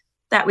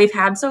that we've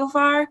had so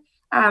far.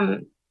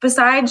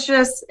 Besides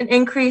just an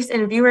increase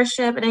in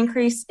viewership, an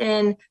increase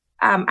in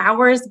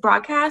hours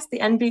broadcast, the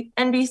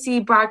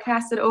NBC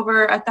broadcasted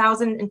over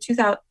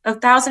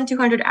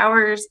 1,200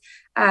 hours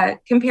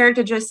compared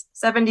to just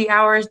 70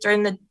 hours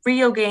during the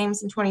Rio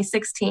Games in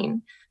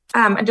 2016.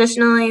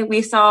 Additionally,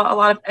 we saw a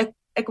lot of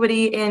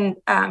equity in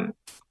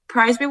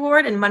prize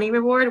reward and money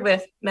reward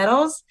with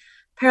medals.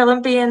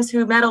 Paralympians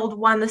who medaled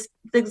won the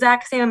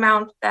exact same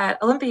amount that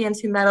Olympians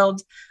who medaled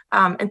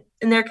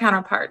in their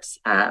counterparts.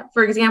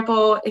 For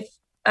example, if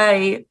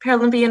a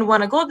Paralympian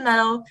won a gold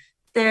medal,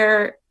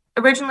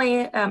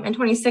 originally in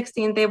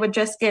 2016, they would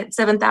just get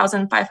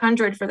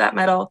 $7,500 for that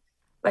medal.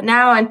 But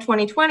now in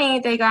 2020,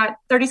 they got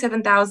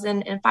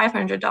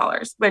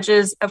 $37,500, which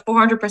is a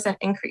 400%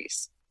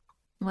 increase.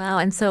 Wow.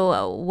 And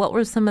so what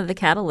were some of the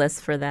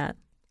catalysts for that?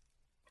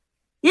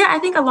 Yeah, I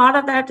think a lot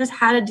of that just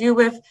had to do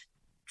with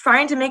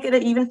trying to make it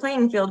an even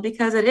playing field,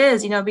 because it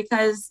is,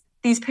 because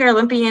these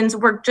Paralympians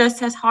work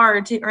just as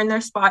hard to earn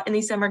their spot in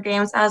these summer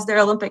games as their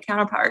Olympic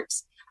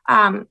counterparts.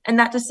 And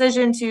that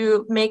decision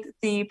to make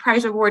the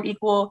prize reward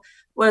equal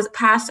was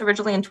passed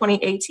originally in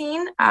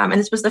 2018. And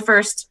this was the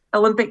first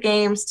Olympic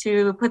Games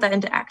to put that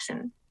into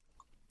action.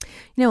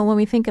 When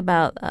we think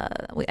about,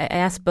 I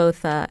asked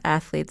both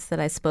athletes that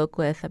I spoke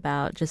with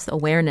about just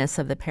awareness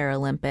of the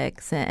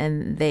Paralympics,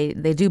 and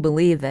they do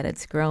believe that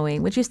it's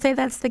growing. Would you say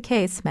that's the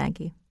case,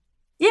 Maggie?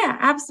 Yeah,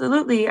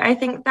 absolutely. I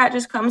think that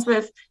just comes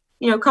with,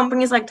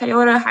 companies like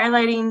Toyota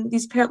highlighting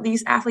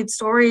these athletes'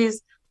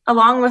 stories,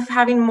 along with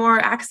having more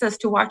access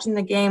to watching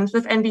the games,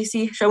 with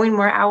NBC showing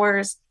more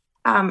hours.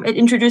 It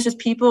introduces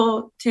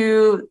people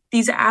to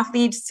these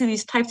athletes, to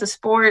these types of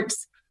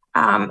sports.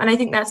 And I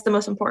think that's the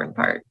most important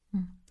part.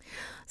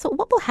 So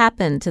what will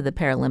happen to the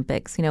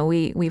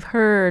Paralympics? We've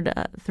heard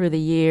through the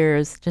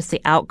years just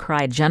the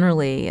outcry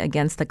generally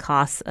against the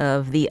costs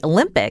of the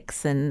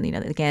Olympics. And,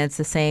 again, it's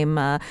the same,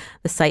 the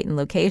site and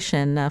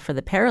location for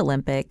the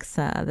Paralympics.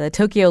 The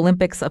Tokyo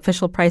Olympics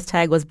official price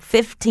tag was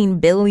 $15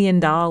 billion.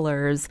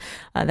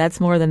 That's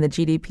more than the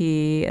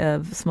GDP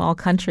of small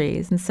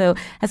countries. And so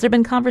has there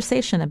been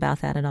conversation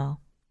about that at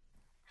all?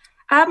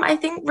 I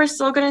think we're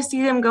still going to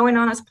see them going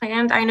on as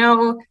planned. I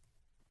know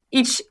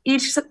each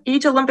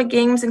Olympic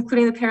Games,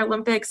 including the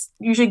Paralympics,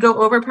 usually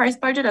go over price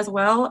budget as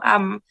well.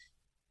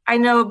 I I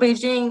know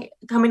Beijing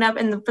coming up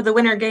for the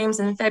Winter Games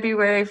in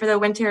February for the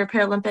Winter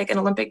Paralympic and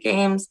Olympic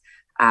Games.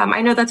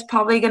 I know that's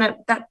probably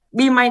that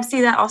we might see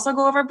that also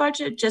go over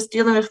budget, just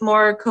dealing with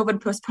more COVID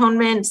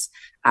postponements,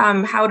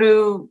 how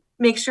to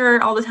make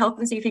sure all the health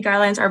and safety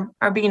guidelines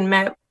are being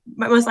met.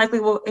 Most likely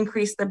will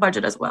increase the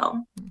budget as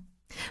well.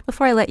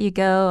 Before I let you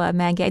go,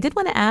 Maggie, I did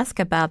want to ask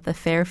about the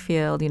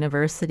Fairfield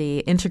University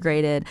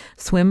integrated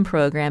swim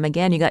program.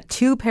 Again, you got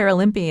 2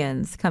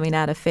 Paralympians coming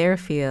out of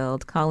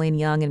Fairfield, Colleen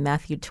Young and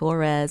Matthew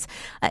Torres.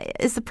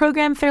 Is the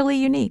program fairly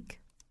unique?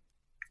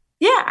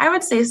 Yeah, I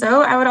would say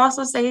so. I would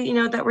also say,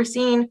 that we're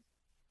seeing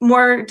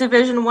more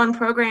Division I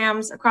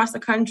programs across the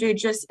country,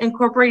 just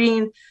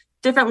incorporating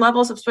different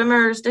levels of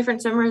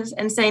different swimmers,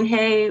 and saying,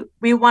 hey,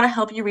 we want to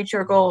help you reach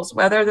your goals,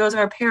 whether those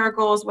are para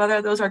goals,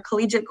 whether those are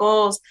collegiate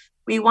goals.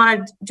 We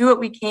want to do what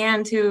we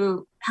can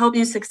to help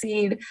you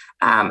succeed.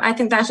 I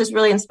think that's just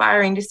really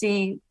inspiring to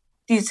see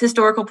these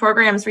historical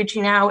programs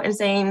reaching out and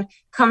saying,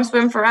 come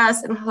swim for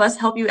us and let's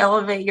help you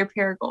elevate your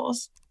para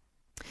goals.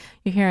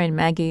 You're hearing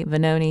Maggie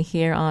Vanoni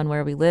here on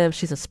Where We Live.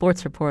 She's a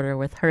sports reporter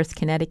with Hearst,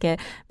 Connecticut.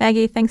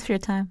 Maggie, thanks for your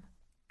time.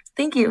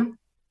 Thank you.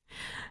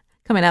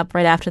 Coming up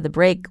right after the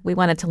break, we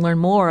wanted to learn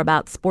more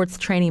about sports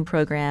training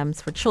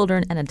programs for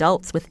children and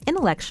adults with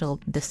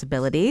intellectual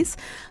disabilities.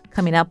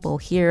 Coming up, we'll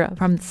hear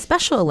from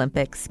Special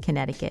Olympics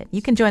Connecticut.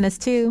 You can join us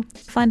too.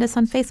 Find us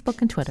on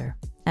Facebook and Twitter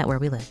at Where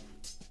We Live.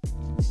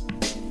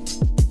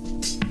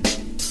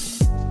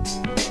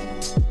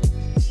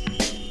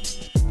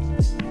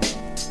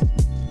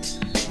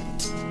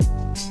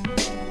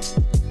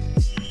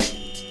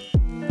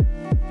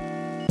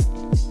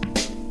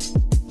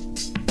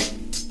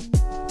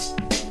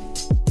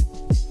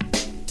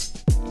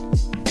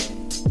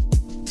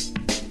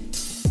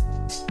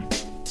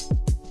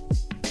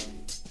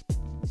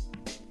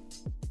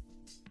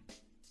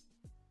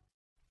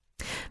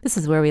 This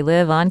is Where We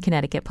Live on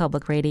Connecticut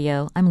Public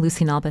Radio. I'm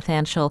Lucy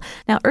Nalpathanchel.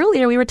 Now,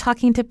 earlier we were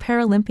talking to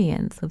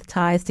Paralympians with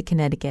ties to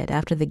Connecticut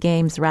after the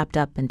Games wrapped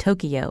up in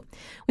Tokyo.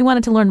 We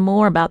wanted to learn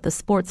more about the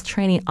sports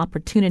training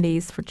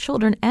opportunities for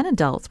children and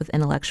adults with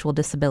intellectual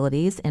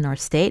disabilities in our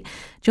state.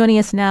 Joining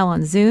us now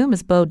on Zoom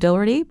is Bo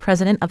Doherty,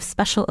 president of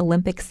Special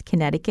Olympics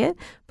Connecticut.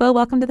 Bo,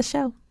 welcome to the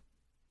show.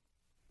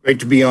 Great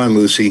to be on,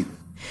 Lucy.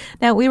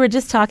 Now, we were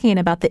just talking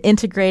about the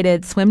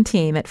integrated swim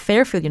team at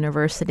Fairfield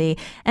University,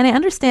 and I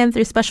understand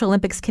through Special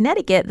Olympics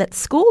Connecticut that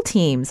school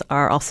teams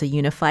are also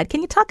unified.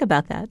 Can you talk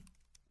about that?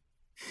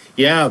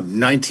 Yeah,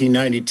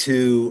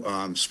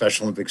 1992,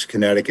 Special Olympics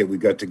Connecticut, we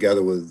got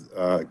together with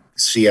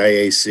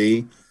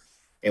CIAC,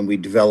 and we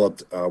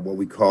developed what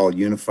we call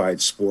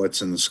unified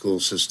sports in the school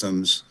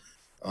systems.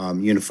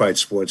 Unified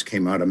sports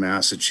came out of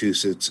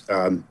Massachusetts.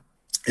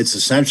 It's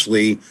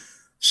essentially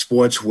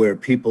sports where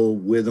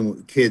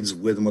kids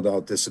with and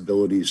without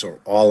disabilities are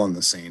all on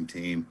the same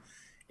team.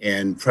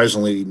 And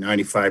presently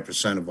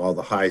 95% of all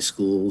the high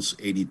schools,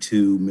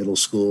 82 middle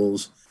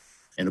schools,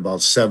 and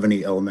about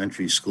 70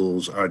 elementary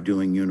schools are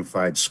doing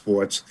unified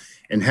sports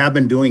and have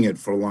been doing it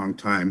for a long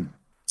time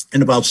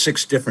in about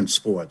 6 different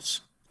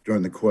sports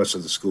during the course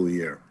of the school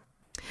year.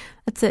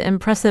 That's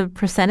impressive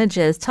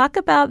percentages. Talk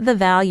about the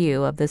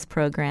value of this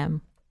program.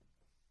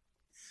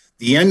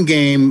 The end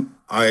game,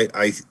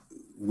 I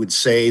would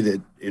say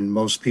that, and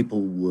most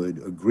people would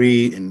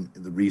agree, and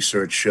the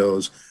research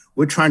shows,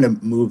 we're trying to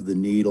move the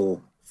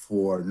needle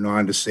for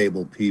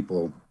non-disabled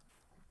people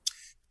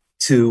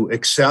to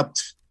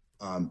accept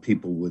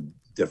people with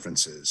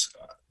differences.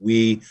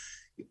 We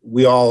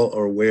all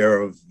are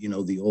aware of,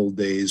 the old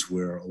days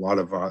where a lot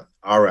of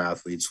our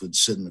athletes would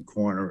sit in the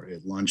corner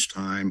at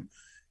lunchtime,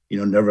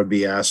 never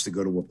be asked to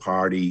go to a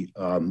party.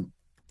 A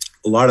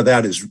lot of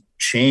that has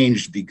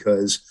changed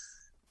because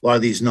a lot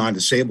of these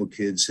non-disabled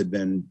kids have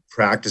been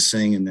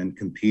practicing and then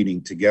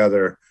competing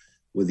together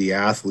with the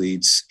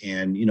athletes,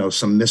 and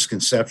some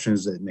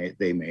misconceptions that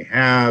they may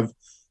have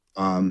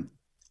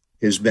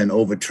has been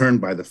overturned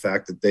by the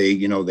fact that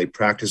they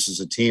practice as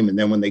a team, and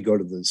then when they go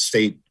to the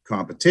state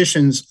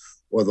competitions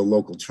or the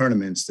local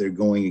tournaments, they're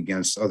going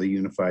against other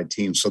unified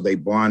teams, so they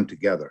bond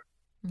together.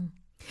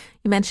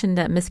 You mentioned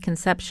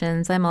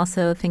misconceptions. I'm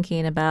also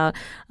thinking about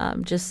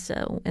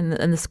in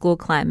the school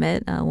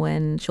climate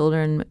when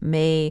children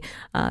may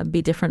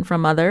be different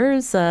from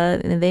others,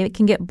 they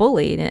can get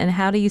bullied. And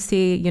how do you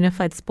see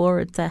unified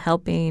sports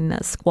helping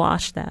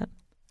squash that?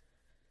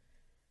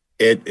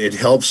 It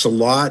helps a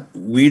lot.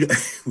 We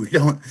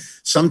don't.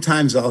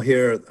 Sometimes I'll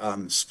hear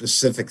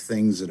specific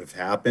things that have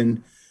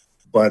happened,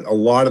 but a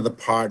lot of the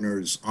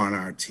partners on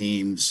our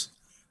teams,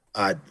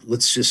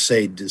 let's just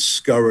say,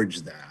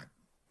 discourage that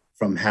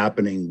from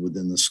happening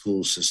within the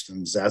school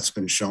systems. That's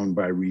been shown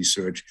by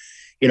research.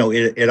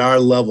 At our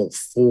level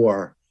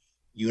 4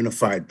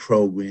 unified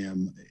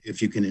program,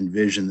 if you can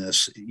envision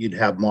this, you'd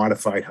have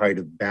modified height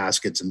of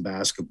baskets and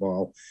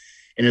basketball,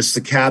 and it's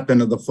the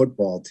captain of the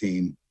football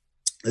team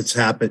that's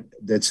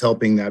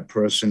helping that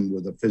person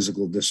with a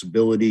physical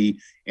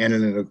disability and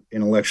an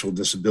intellectual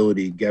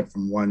disability get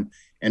from one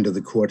end of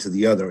the court to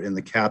the other, and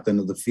the captain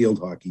of the field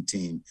hockey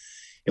team.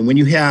 And when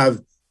you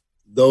have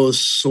those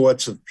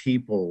sorts of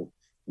people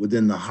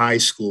within the high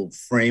school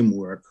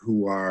framework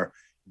who are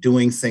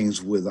doing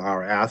things with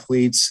our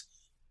athletes,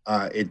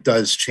 it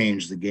does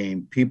change the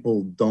game.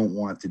 People don't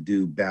want to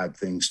do bad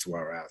things to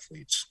our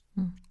athletes.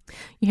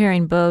 You're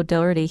hearing Bo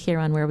Doherty here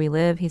on Where We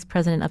Live. He's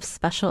president of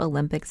Special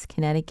Olympics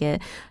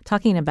Connecticut,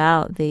 talking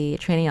about the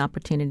training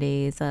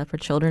opportunities for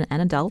children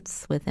and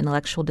adults with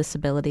intellectual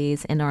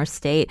disabilities in our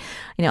state.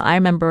 You know, I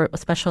remember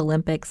Special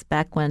Olympics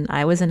back when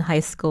I was in high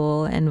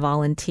school and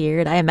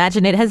volunteered. I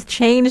imagine it has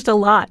changed a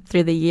lot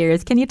through the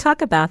years. Can you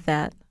talk about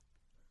that?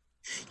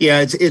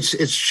 Yeah,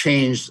 it's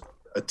changed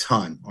a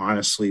ton,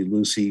 honestly,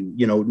 Lucy.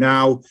 You know,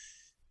 now,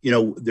 you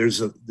know,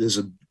 there's a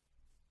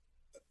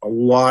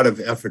lot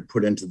of effort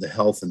put into the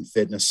health and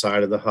fitness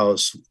side of the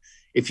house.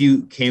 If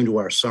you came to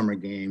our summer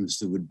games,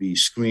 there would be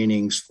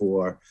screenings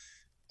for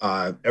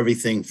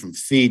everything from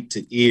feet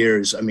to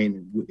ears. I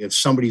mean, if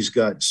somebody's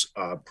got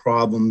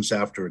problems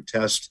after a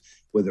test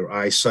with their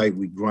eyesight,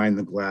 we grind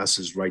the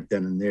glasses right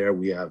then and there.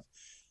 We have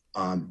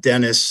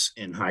dentists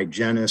and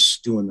hygienists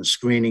doing the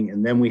screening,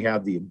 and then we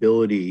have the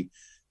ability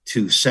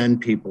to send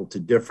people to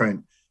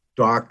different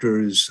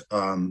doctors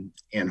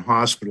and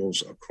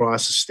hospitals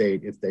across the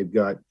state if they've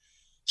got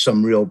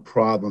some real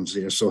problems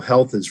there. So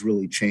health has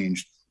really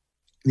changed.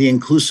 The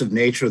inclusive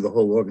nature of the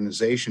whole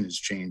organization has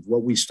changed.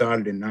 What we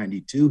started in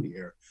 92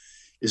 here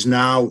is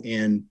now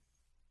in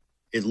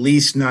at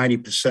least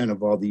 90%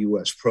 of all the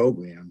U.S.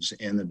 programs,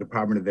 and the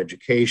Department of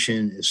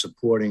Education is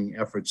supporting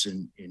efforts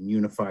in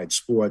unified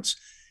sports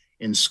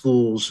in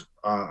schools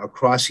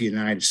across the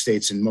United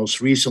States. And most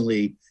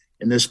recently,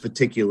 in this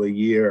particular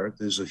year,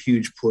 there's a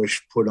huge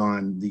push put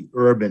on the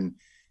urban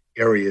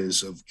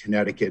areas of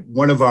Connecticut.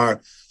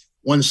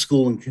 One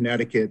school in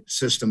Connecticut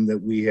system that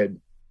we had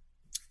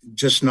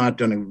just not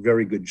done a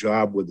very good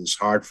job with is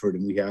Hartford,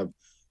 and we have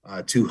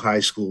 2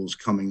 high schools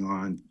coming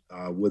on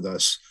with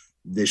us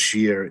this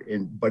year.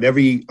 But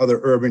every other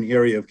urban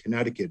area of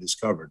Connecticut is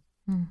covered.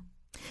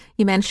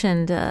 You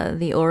mentioned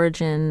the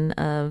origin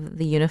of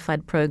the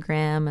Unified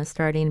program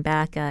starting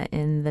back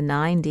in the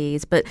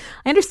 90s, but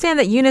I understand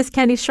that Eunice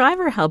Kennedy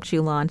Shriver helped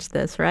you launch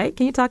this, right?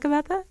 Can you talk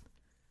about that?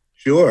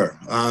 Sure.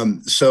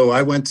 So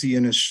I went to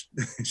Eunice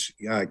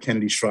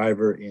Kennedy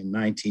Shriver in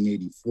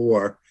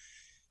 1984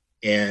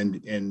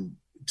 and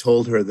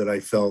told her that I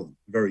felt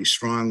very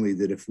strongly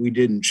that if we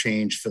didn't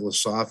change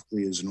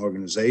philosophically as an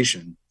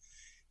organization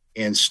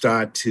and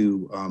start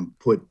to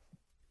put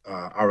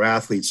our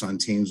athletes on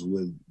teams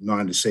with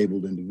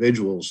non-disabled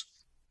individuals,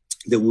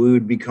 that we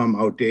would become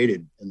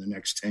outdated in the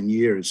next 10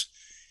 years.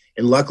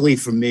 And luckily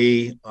for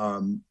me,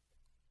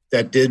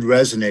 that did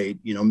resonate.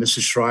 You know,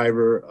 Mrs.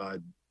 Shriver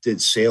did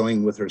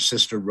sailing with her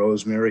sister,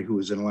 Rosemary, who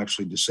was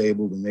intellectually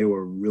disabled, and they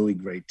were a really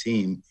great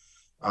team,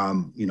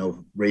 you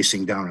know,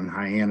 racing down in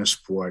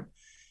Hyannisport.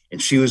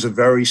 And she was a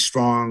very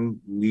strong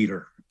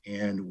leader.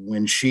 And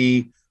when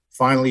she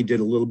finally did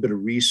a little bit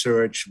of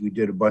research, we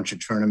did a bunch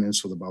of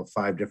tournaments with about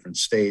 5 different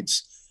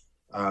states.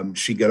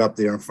 She got up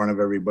there in front of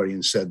everybody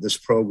and said, this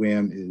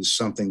program is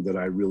something that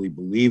I really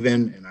believe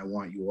in, and I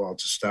want you all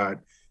to start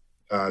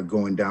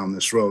going down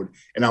this road.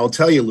 And I'll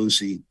tell you,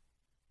 Lucy,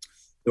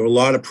 there were a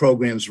lot of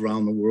programs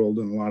around the world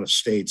and a lot of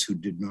states who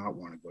did not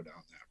want to go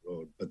down that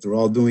road, but they're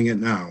all doing it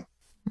now.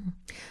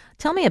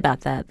 Tell me about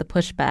that, the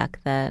pushback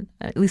that,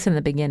 at least in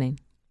the beginning.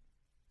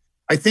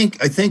 I think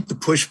the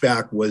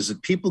pushback was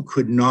that people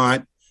could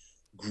not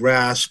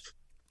grasp,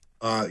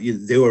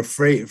 they were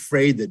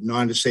afraid that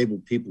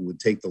non-disabled people would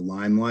take the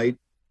limelight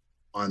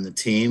on the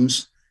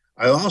teams.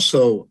 I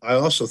also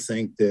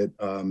think that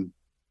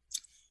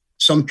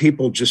some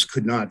people just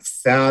could not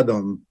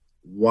fathom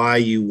why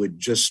you would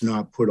just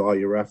not put all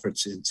your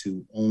efforts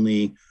into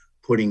only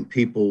putting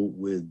people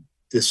with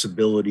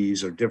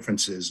disabilities or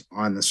differences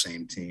on the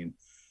same team.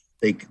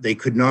 They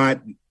could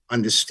not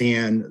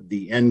understand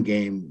the end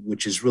game,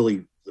 which is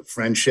really the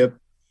friendship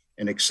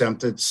and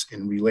acceptance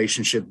and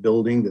relationship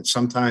building that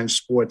sometimes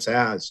sports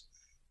has.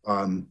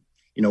 You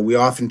know, we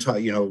often talk,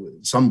 you know,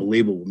 it's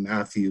unbelievable what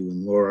Matthew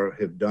and Laura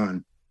have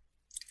done.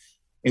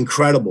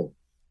 Incredible.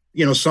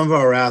 You know, some of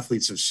our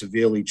athletes are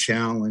severely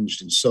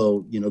challenged. And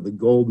so, you know, the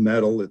gold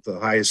medal at the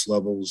highest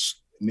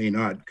levels may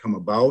not come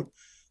about,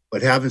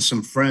 but having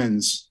some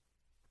friends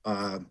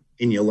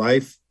in your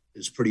life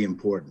is pretty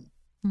important.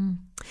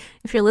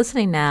 If you're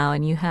listening now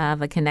and you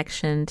have a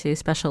connection to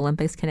Special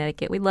Olympics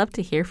Connecticut, we'd love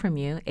to hear from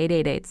you.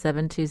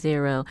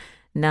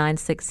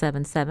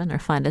 888-720-9677, or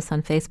find us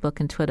on Facebook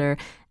and Twitter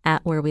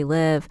at Where We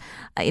Live.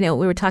 You know,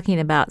 we were talking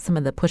about some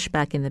of the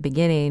pushback in the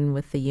beginning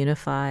with the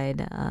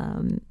Unified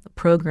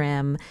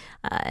program.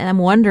 And I'm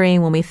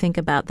wondering, when we think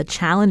about the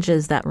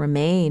challenges that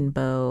remain,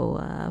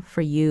 Bo,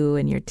 for you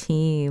and your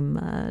team,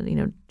 you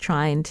know,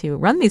 trying to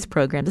run these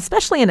programs,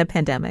 especially in a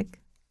pandemic.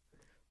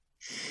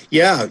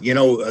 Yeah, you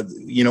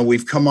know,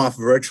 we've come off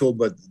virtual,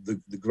 but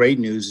the great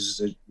news is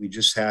that we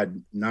just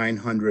had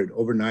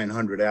over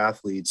 900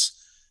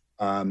 athletes,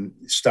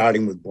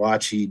 starting with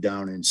bocce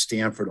down in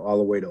Stamford all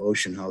the way to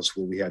Ocean House,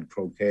 where we had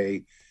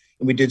croquet,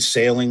 and we did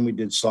sailing, we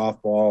did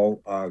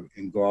softball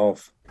and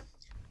golf.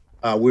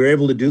 we were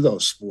able to do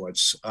those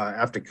sports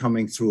after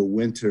coming through a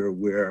winter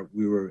where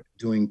we were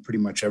doing pretty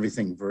much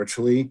everything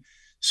virtually.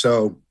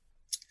 So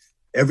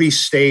every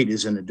state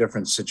is in a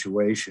different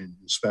situation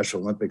in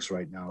Special Olympics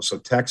right now. So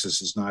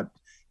Texas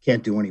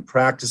can't do any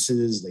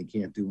practices. They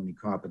can't do any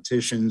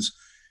competitions.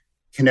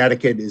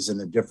 Connecticut is in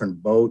a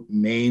different boat.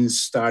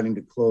 Maine's starting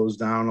to close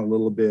down a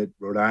little bit.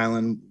 Rhode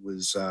Island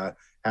was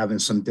having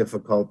some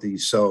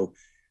difficulties. So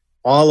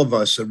all of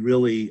us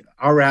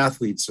our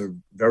athletes are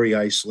very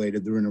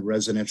isolated. They're in a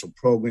residential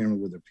program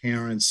with their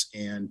parents.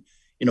 And,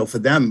 for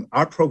them,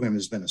 our program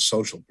has been a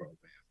social program.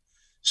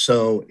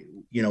 So,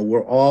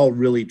 we're all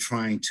really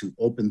trying to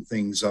open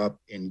things up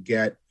and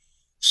get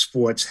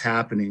sports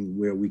happening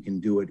where we can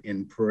do it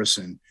in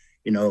person.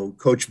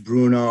 Coach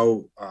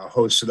Bruno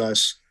hosted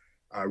us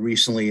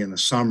recently in the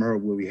summer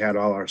where we had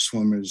all our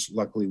swimmers.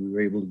 Luckily, we were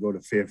able to go to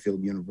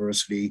Fairfield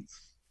University.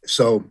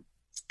 So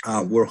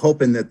we're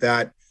hoping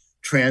that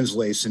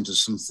translates into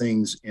some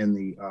things in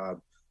the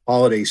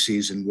holiday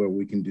season where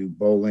we can do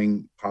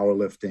bowling,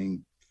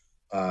 powerlifting,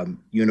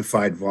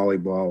 unified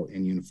volleyball,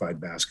 and unified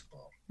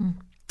basketball.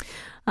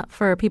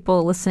 For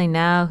people listening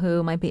now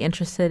who might be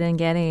interested in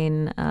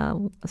getting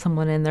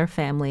someone in their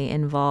family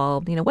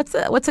involved,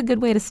 what's a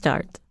good way to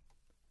start?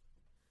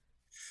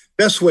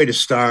 Best way to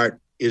start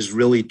is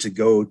really to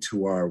go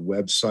to our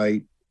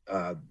website,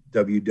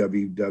 www.soct.org.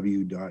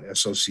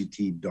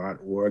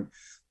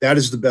 That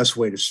is the best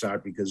way to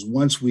start, because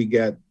once we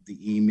get the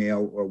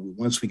email or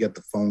once we get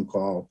the phone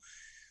call,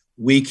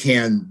 we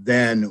can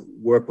then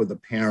work with a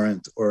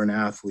parent or an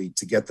athlete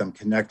to get them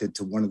connected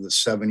to one of the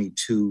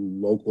 72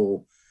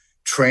 local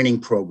training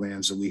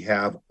programs that we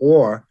have,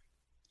 or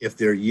if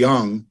they're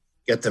young,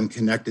 get them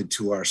connected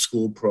to our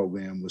school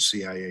program with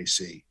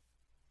CIAC.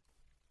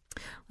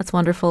 That's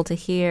wonderful to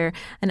hear.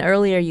 And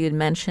earlier you had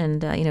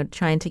mentioned,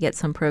 trying to get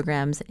some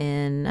programs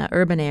in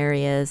urban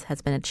areas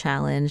has been a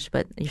challenge,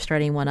 but you're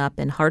starting one up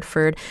in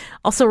Hartford.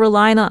 Also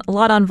relying a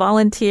lot on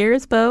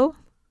volunteers, Bo?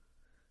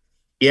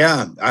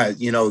 Yeah,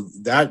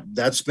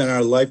 that's been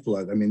our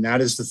lifeblood. I mean, that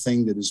is the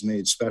thing that has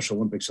made Special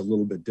Olympics a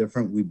little bit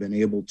different. We've been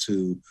able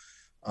to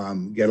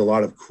get a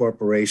lot of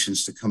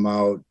corporations to come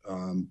out,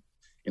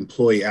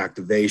 employee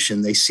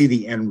activation. They see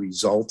the end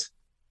result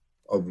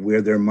of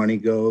where their money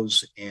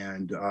goes.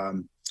 And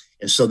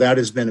so that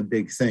has been a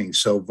big thing.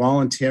 So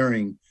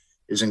volunteering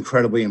is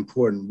incredibly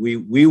important.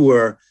 We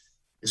were,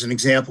 as an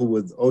example,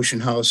 with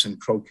Ocean House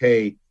and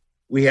croquet,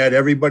 we had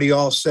everybody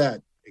all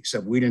set,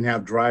 except we didn't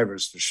have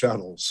drivers for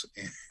shuttles.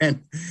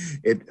 And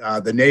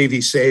the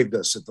Navy saved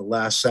us at the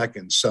last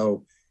second.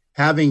 So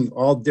having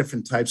all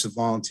different types of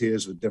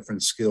volunteers with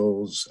different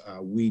skills,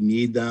 we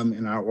need them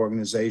in our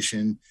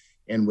organization.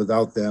 And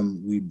without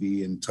them, we'd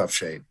be in tough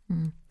shape.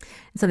 Mm.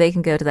 So they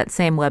can go to that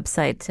same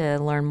website to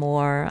learn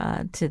more,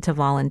 to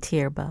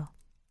volunteer, Bo.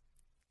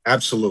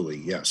 Absolutely,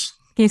 yes.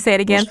 Can you say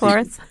it again for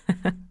us?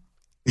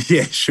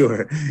 Yeah,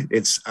 sure.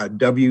 It's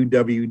www.soct.org.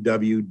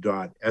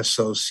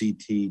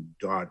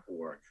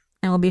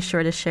 And we'll be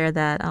sure to share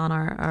that on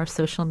our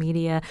social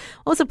media.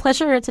 Well, it's a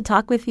pleasure to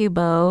talk with you,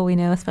 Bo. We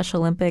know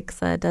Special Olympics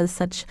does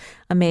such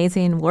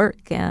amazing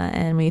work.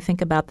 And when you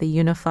think about the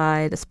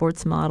unified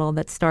sports model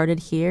that started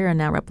here and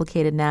now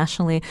replicated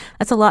nationally,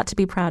 that's a lot to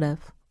be proud of.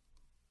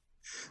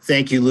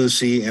 Thank you,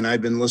 Lucy. And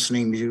I've been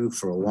listening to you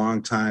for a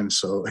long time,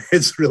 so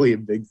it's really a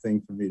big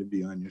thing for me to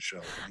be on your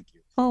show. Thank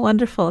you. Oh,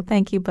 wonderful.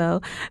 Thank you,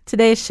 Bo.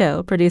 Today's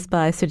show, produced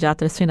by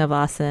Sujata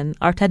Srinivasan.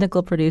 Our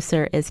technical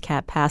producer is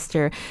Kat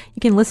Pastor. You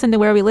can listen to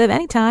Where We Live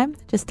anytime.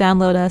 Just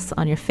download us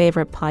on your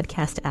favorite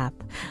podcast app.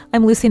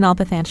 I'm Lucy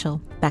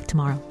Nalpathanchel. Back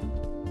tomorrow.